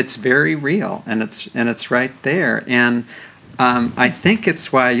tension it's very real, and it's right there. And I think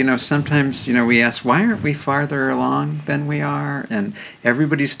it's why sometimes we ask, why aren't we farther along than we are? And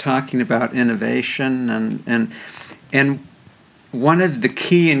everybody's talking about innovation, and one of the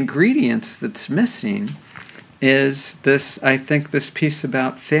key ingredients that's missing is this. I think this piece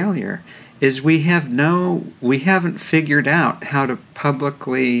about failure is we haven't figured out how to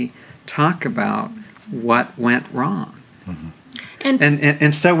publicly talk about what went wrong.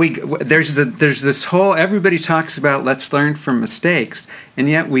 And so there's this whole, everybody talks about let's learn from mistakes, and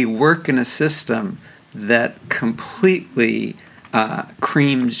yet we work in a system that completely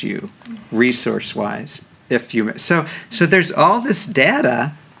creams you resource-wise. So there's all this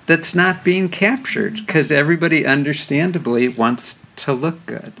data that's not being captured because everybody understandably wants to look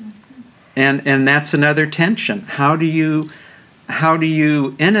good, and that's another tension. How do you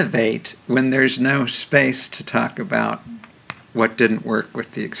innovate when there's no space to talk about what didn't work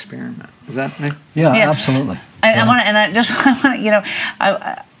with the experiment? Does that make? Yeah, absolutely. I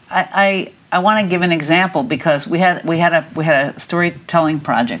want to give an example because we had a storytelling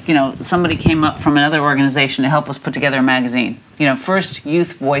project. Somebody came up from another organization to help us put together a magazine. First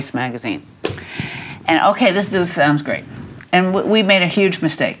Youth Voice magazine. And okay, this sounds great. And we made a huge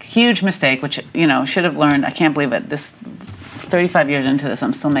mistake, which should have learned. I can't believe it. 35 years into this,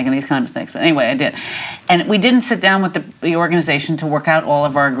 I'm still making these kind of mistakes. But anyway, I did. And we didn't sit down with the organization to work out all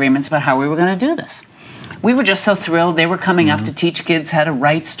of our agreements about how we were going to do this. We were just so thrilled. They were coming up to teach kids how to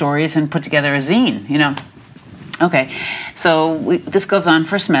write stories and put together a zine, Okay, so this goes on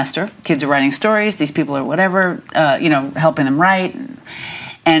for a semester. Kids are writing stories. These people are whatever, helping them write.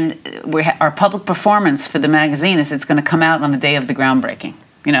 And our public performance for the magazine is it's going to come out on the day of the groundbreaking.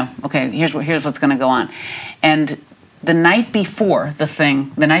 Okay, here's what's going to go on. And the night before the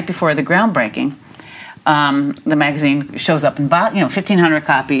groundbreaking, the magazine shows up in 1,500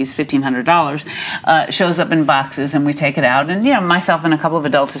 copies, $1,500, shows up in boxes, and we take it out. And myself and a couple of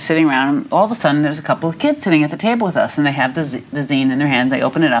adults are sitting around, and all of a sudden there's a couple of kids sitting at the table with us, and they have the zine in their hands. They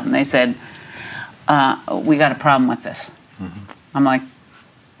open it up, and they said, "We got a problem with this." Mm-hmm. I'm like,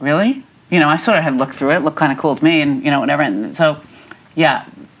 "Really?" I sort of had looked through it. It looked kind of cool to me, and whatever. And so, yeah,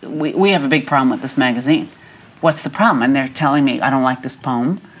 we have a big problem with this magazine. What's the problem? And they're telling me, I don't like this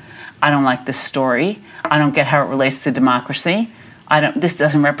poem. I don't like this story. I don't get how it relates to democracy. This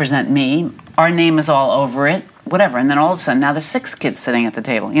doesn't represent me. Our name is all over it. Whatever. And then all of a sudden, now there's 6 kids sitting at the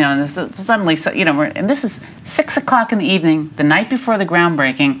table. And suddenly, and this is 6:00 in the evening, the night before the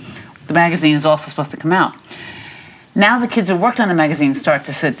groundbreaking. The magazine is also supposed to come out. Now the kids who worked on the magazine start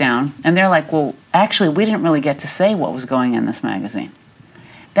to sit down, and they're like, well, actually, we didn't really get to say what was going in this magazine.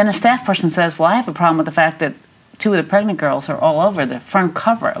 Then a staff person says, well, I have a problem with the fact that 2 of the pregnant girls are all over the front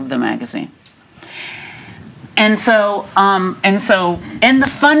cover of the magazine. And so the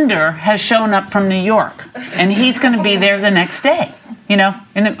funder has shown up from New York, and he's going to be there the next day,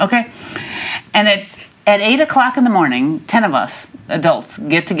 okay? And at 8:00 in the morning, 10 of us, adults,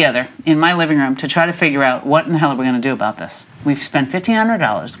 get together in my living room to try to figure out what in the hell are we going to do about this. We've spent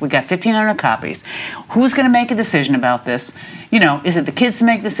 $1,500. We got 1,500 copies. Who's going to make a decision about this? Is it the kids to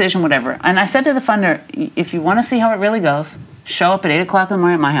make the decision, whatever? And I said to the funder, if you want to see how it really goes, show up at 8:00 in the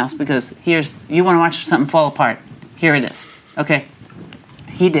morning at my house because you want to watch something fall apart. Here it is. Okay.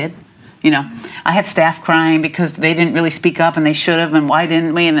 He did. I had staff crying because they didn't really speak up and they should have, and why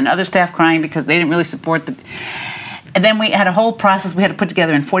didn't we? And then other staff crying because they didn't really support And then we had a whole process we had to put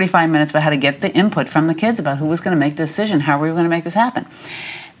together in 45 minutes about how to get the input from the kids about who was going to make the decision, how we were going to make this happen.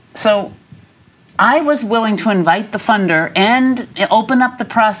 So I was willing to invite the funder and open up the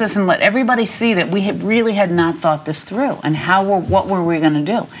process and let everybody see that we really had not thought this through and what were we going to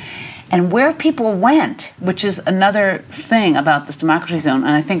do. And where people went, which is another thing about this democracy zone,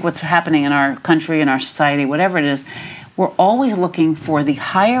 and I think what's happening in our country, in our society, whatever it is, we're always looking for the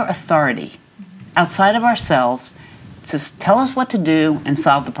higher authority outside of ourselves to tell us what to do and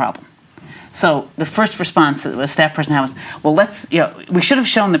solve the problem. So the first response that the staff person had was, well, we should have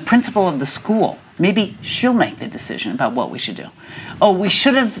shown the principal of the school. Maybe she'll make the decision about what we should do. Oh, we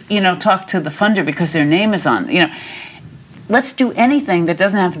should have, talked to the funder because their name is on, Let's do anything that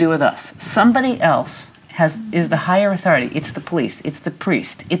doesn't have to do with us. Somebody else is the higher authority. It's the police. It's the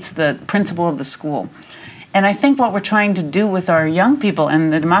priest. It's the principal of the school. And I think what we're trying to do with our young people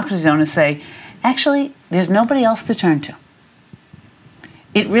and the democracy zone is say, actually, there's nobody else to turn to.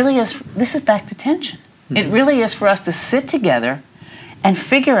 It really is, this is back to tension. Mm-hmm. It really is for us to sit together and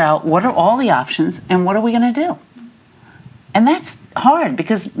figure out what are all the options and what are we going to do. And that's hard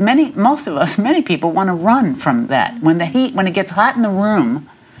because many people want to run from that. When it gets hot in the room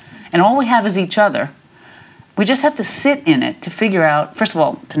and all we have is each other, We just have to sit in it to figure out, first of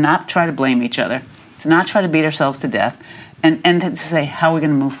all, to not try to blame each other, to not try to beat ourselves to death, and to say, how are we going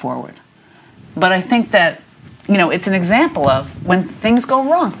to move forward? But I think that, it's an example of when things go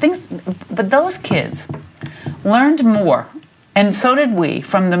wrong. But those kids learned more, and so did we,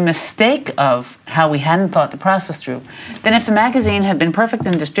 from the mistake of how we hadn't thought the process through, than if the magazine had been perfect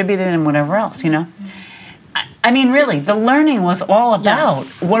and distributed and whatever else, I mean, really, the learning was all about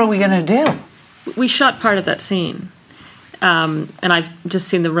what are we going to do? We shot part of that scene, and I've just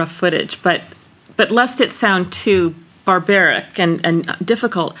seen the rough footage. But lest it sound too barbaric and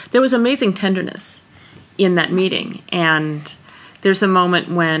difficult, there was amazing tenderness in that meeting. And there's a moment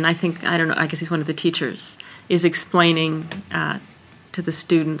when I guess he's one of the teachers, is explaining to the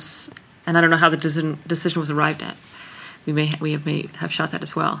students, and I don't know how the decision was arrived at. We may have shot that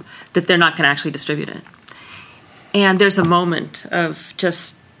as well, that they're not going to actually distribute it. And there's a moment of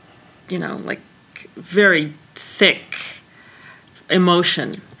just, like very thick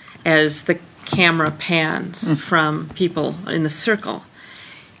emotion as the camera pans from people in the circle.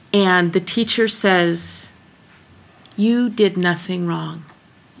 And the teacher says, "You did nothing wrong.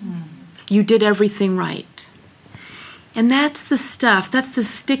 You did everything right." And that's the stuff, that's the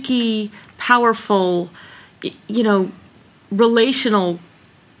sticky, powerful, relational,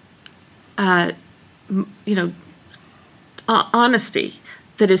 honesty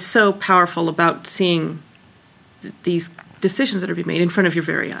that is so powerful about seeing these decisions that are being made in front of your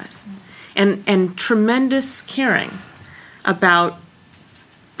very eyes. And tremendous caring about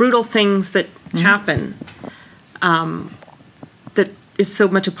brutal things that happen that is so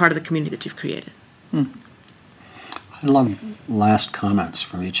much a part of the community that you've created. I'd love last comments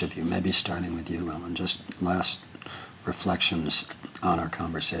from each of you, maybe starting with you, Ellen, just last reflections on our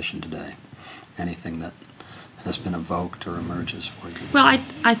conversation today. Anything that has been evoked or emerges for you? Well,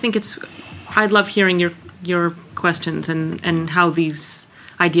 I think I love hearing your questions and how these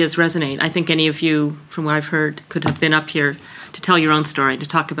ideas resonate. I think any of you, from what I've heard, could have been up here to tell your own story, to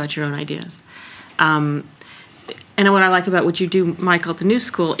talk about your own ideas. And what I like about what you do, Michael, at the New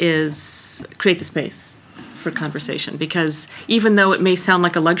School is create the space for conversation, because even though it may sound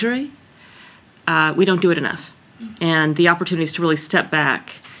like a luxury, we don't do it enough. And the opportunities to really step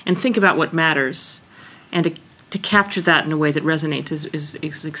back and think about what matters and to capture that in a way that resonates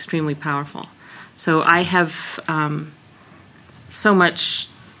is extremely powerful. So I have so much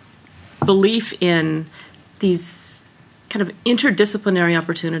belief in these kind of interdisciplinary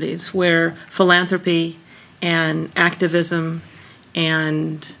opportunities where philanthropy and activism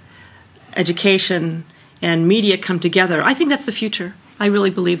and education and media come together. I think that's the future. I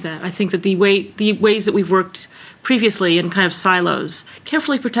really believe that. I think that the ways that we've worked previously in kind of silos,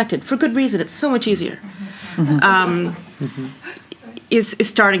 carefully protected, for good reason, it's so much easier, is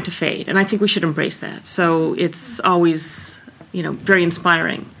starting to fade. And I think we should embrace that. So it's always, very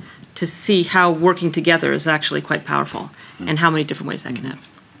inspiring to see how working together is actually quite powerful and how many different ways that can happen.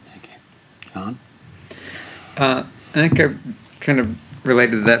 Thank you. John? I think I've kind of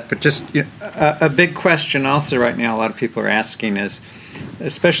related to that, but just a big question also right now a lot of people are asking is,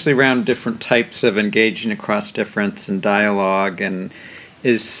 especially around different types of engaging across difference and dialogue, and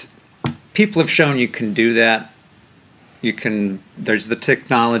is people have shown you can do that. There's the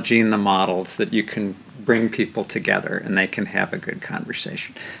technology and the models that you can bring people together and they can have a good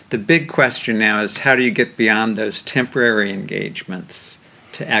conversation. The big question now is, how do you get beyond those temporary engagements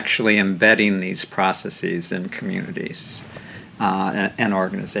to actually embedding these processes in communities and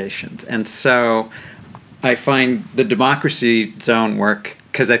organizations? And so I find the democracy zone work,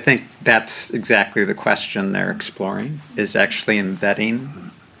 because I think that's exactly the question they're exploring, is actually embedding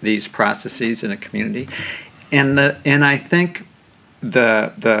these processes in a community. And I think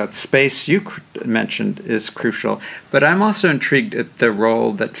the space you mentioned is crucial, but I'm also intrigued at the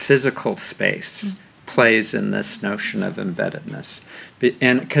role that physical space plays in this notion of embeddedness.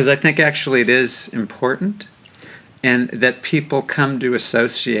 And because I think actually it is important, and that people come to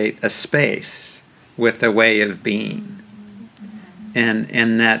associate a space with a way of being.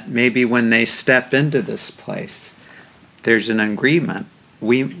 And that maybe when they step into this place, there's an agreement.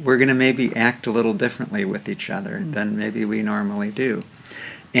 We're going to maybe act a little differently with each other than maybe we normally do.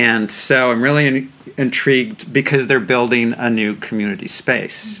 And so I'm really intrigued because they're building a new community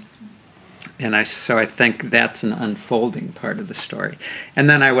space. And so I think that's an unfolding part of the story. And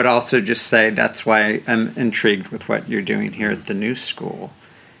then I would also just say that's why I'm intrigued with what you're doing here at the New School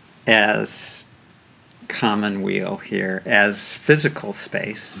as commonweal here, as physical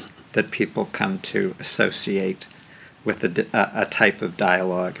space that people come to associate with a type of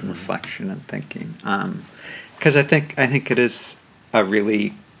dialogue and reflection and thinking. Because I think it is a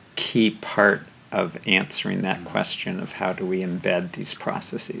really key part of answering that question of how do we embed these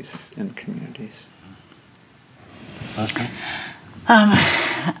processes in communities? Okay.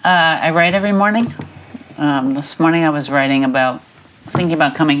 I write every morning. This morning I was thinking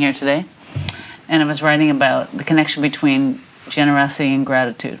about coming here today, and I was writing about the connection between generosity and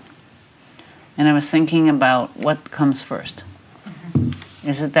gratitude. And I was thinking about what comes first.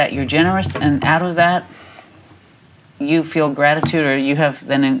 Is it that you're generous, and out of that you feel gratitude, or you have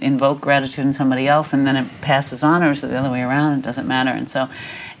then invoked gratitude in somebody else, and then it passes on, or is it the other way around? It doesn't matter.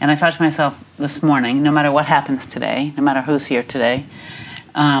 And I thought to myself this morning, no matter what happens today, no matter who's here today,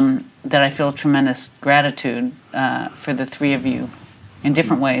 that I feel tremendous gratitude for the three of you in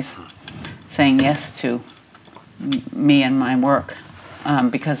different ways saying yes to me and my work,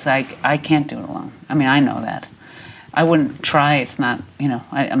 because I can't do it alone. I mean, I know that. I wouldn't try. It's not,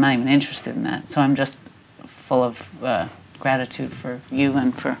 I'm not even interested in that. So I'm just full of gratitude for you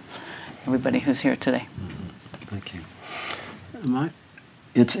and for everybody who's here today. Thank you.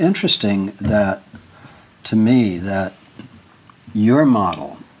 It's interesting that, to me, that your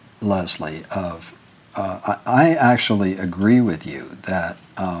model, Leslie, of I actually agree with you that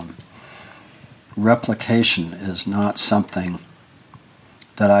replication is not something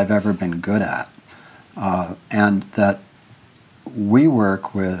that I've ever been good at, and that we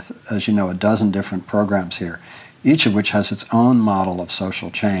work with, as you know, a dozen different programs here, each of which has its own model of social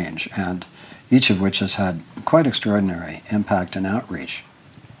change, and each of which has had quite extraordinary impact and outreach.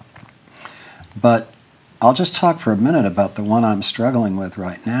 But I'll just talk for a minute about the one I'm struggling with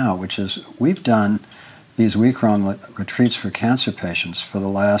right now, which is we've done these week-long retreats for cancer patients for the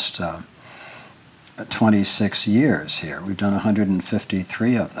last 26 years here. We've done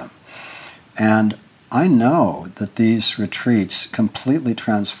 153 of them. And I know that these retreats completely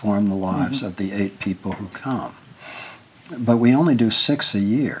transform the lives of the 8 people who come. But we only do 6 a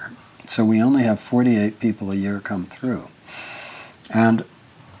year. So we only have 48 people a year come through. And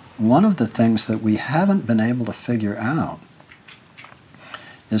one of the things that we haven't been able to figure out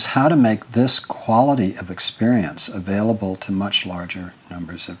is how to make this quality of experience available to much larger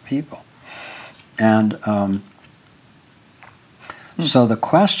numbers of people. And so the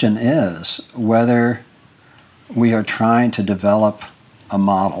question is whether we are trying to develop a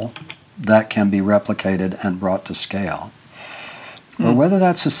model that can be replicated and brought to scale, or whether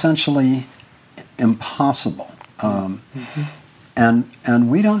that's essentially impossible.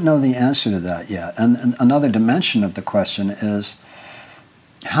 And we don't know the answer to that yet. And another dimension of the question is,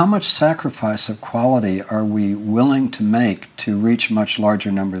 how much sacrifice of quality are we willing to make to reach much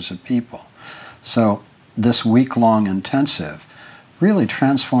larger numbers of people? So this week-long intensive really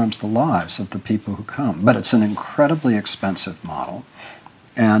transforms the lives of the people who come. But it's an incredibly expensive model.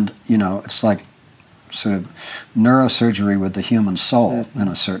 And, it's like sort of neurosurgery with the human soul in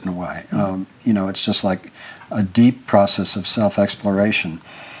a certain way. It's just like a deep process of self-exploration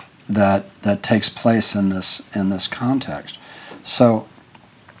that takes place in this context. So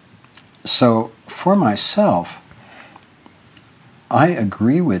for myself, I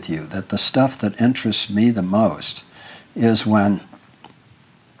agree with you that the stuff that interests me the most is when,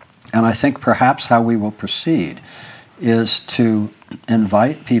 and I think perhaps how we will proceed, is to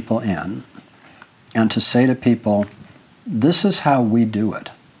invite people in and to say to people, this is how we do it.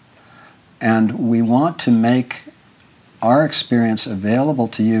 And we want to make our experience available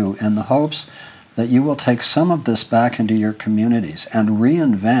to you in the hopes that you will take some of this back into your communities and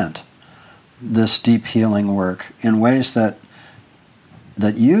reinvent this deep healing work in ways that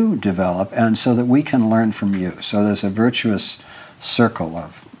you develop, and so that we can learn from you. So there's a virtuous circle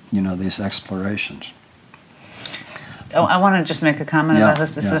of, these explorations. Oh, I want to just make a comment about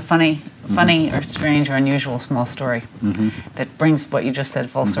this. This is a funny or strange or unusual small story that brings what you just said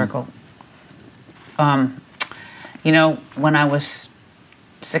full circle. When I was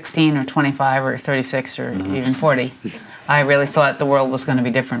 16 or 25 or 36 or even 40, I really thought the world was going to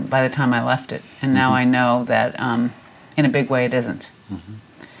be different by the time I left it. And now I know that in a big way it isn't.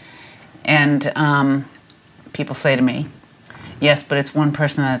 And people say to me, yes, but it's one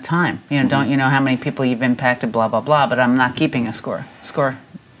person at a time. Don't you know how many people you've impacted, blah, blah, blah, but I'm not keeping a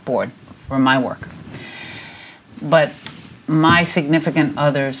scoreboard for my work. But my significant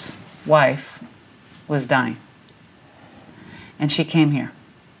other's wife was dying. And she came here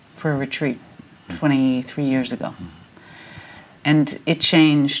for a retreat 23 years ago. And it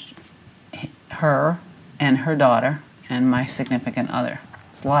changed her and her daughter and my significant other's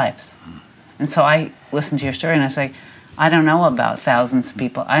lives. And so I listen to your story and I say, I don't know about thousands of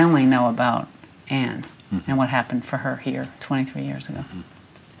people. I only know about Anne and what happened for her here 23 years ago.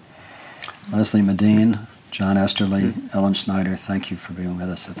 Leslie Medine, John Esterly, Ellen Schneider, thank you for being with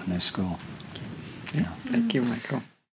us at the New School. Yeah, thank you, Michael.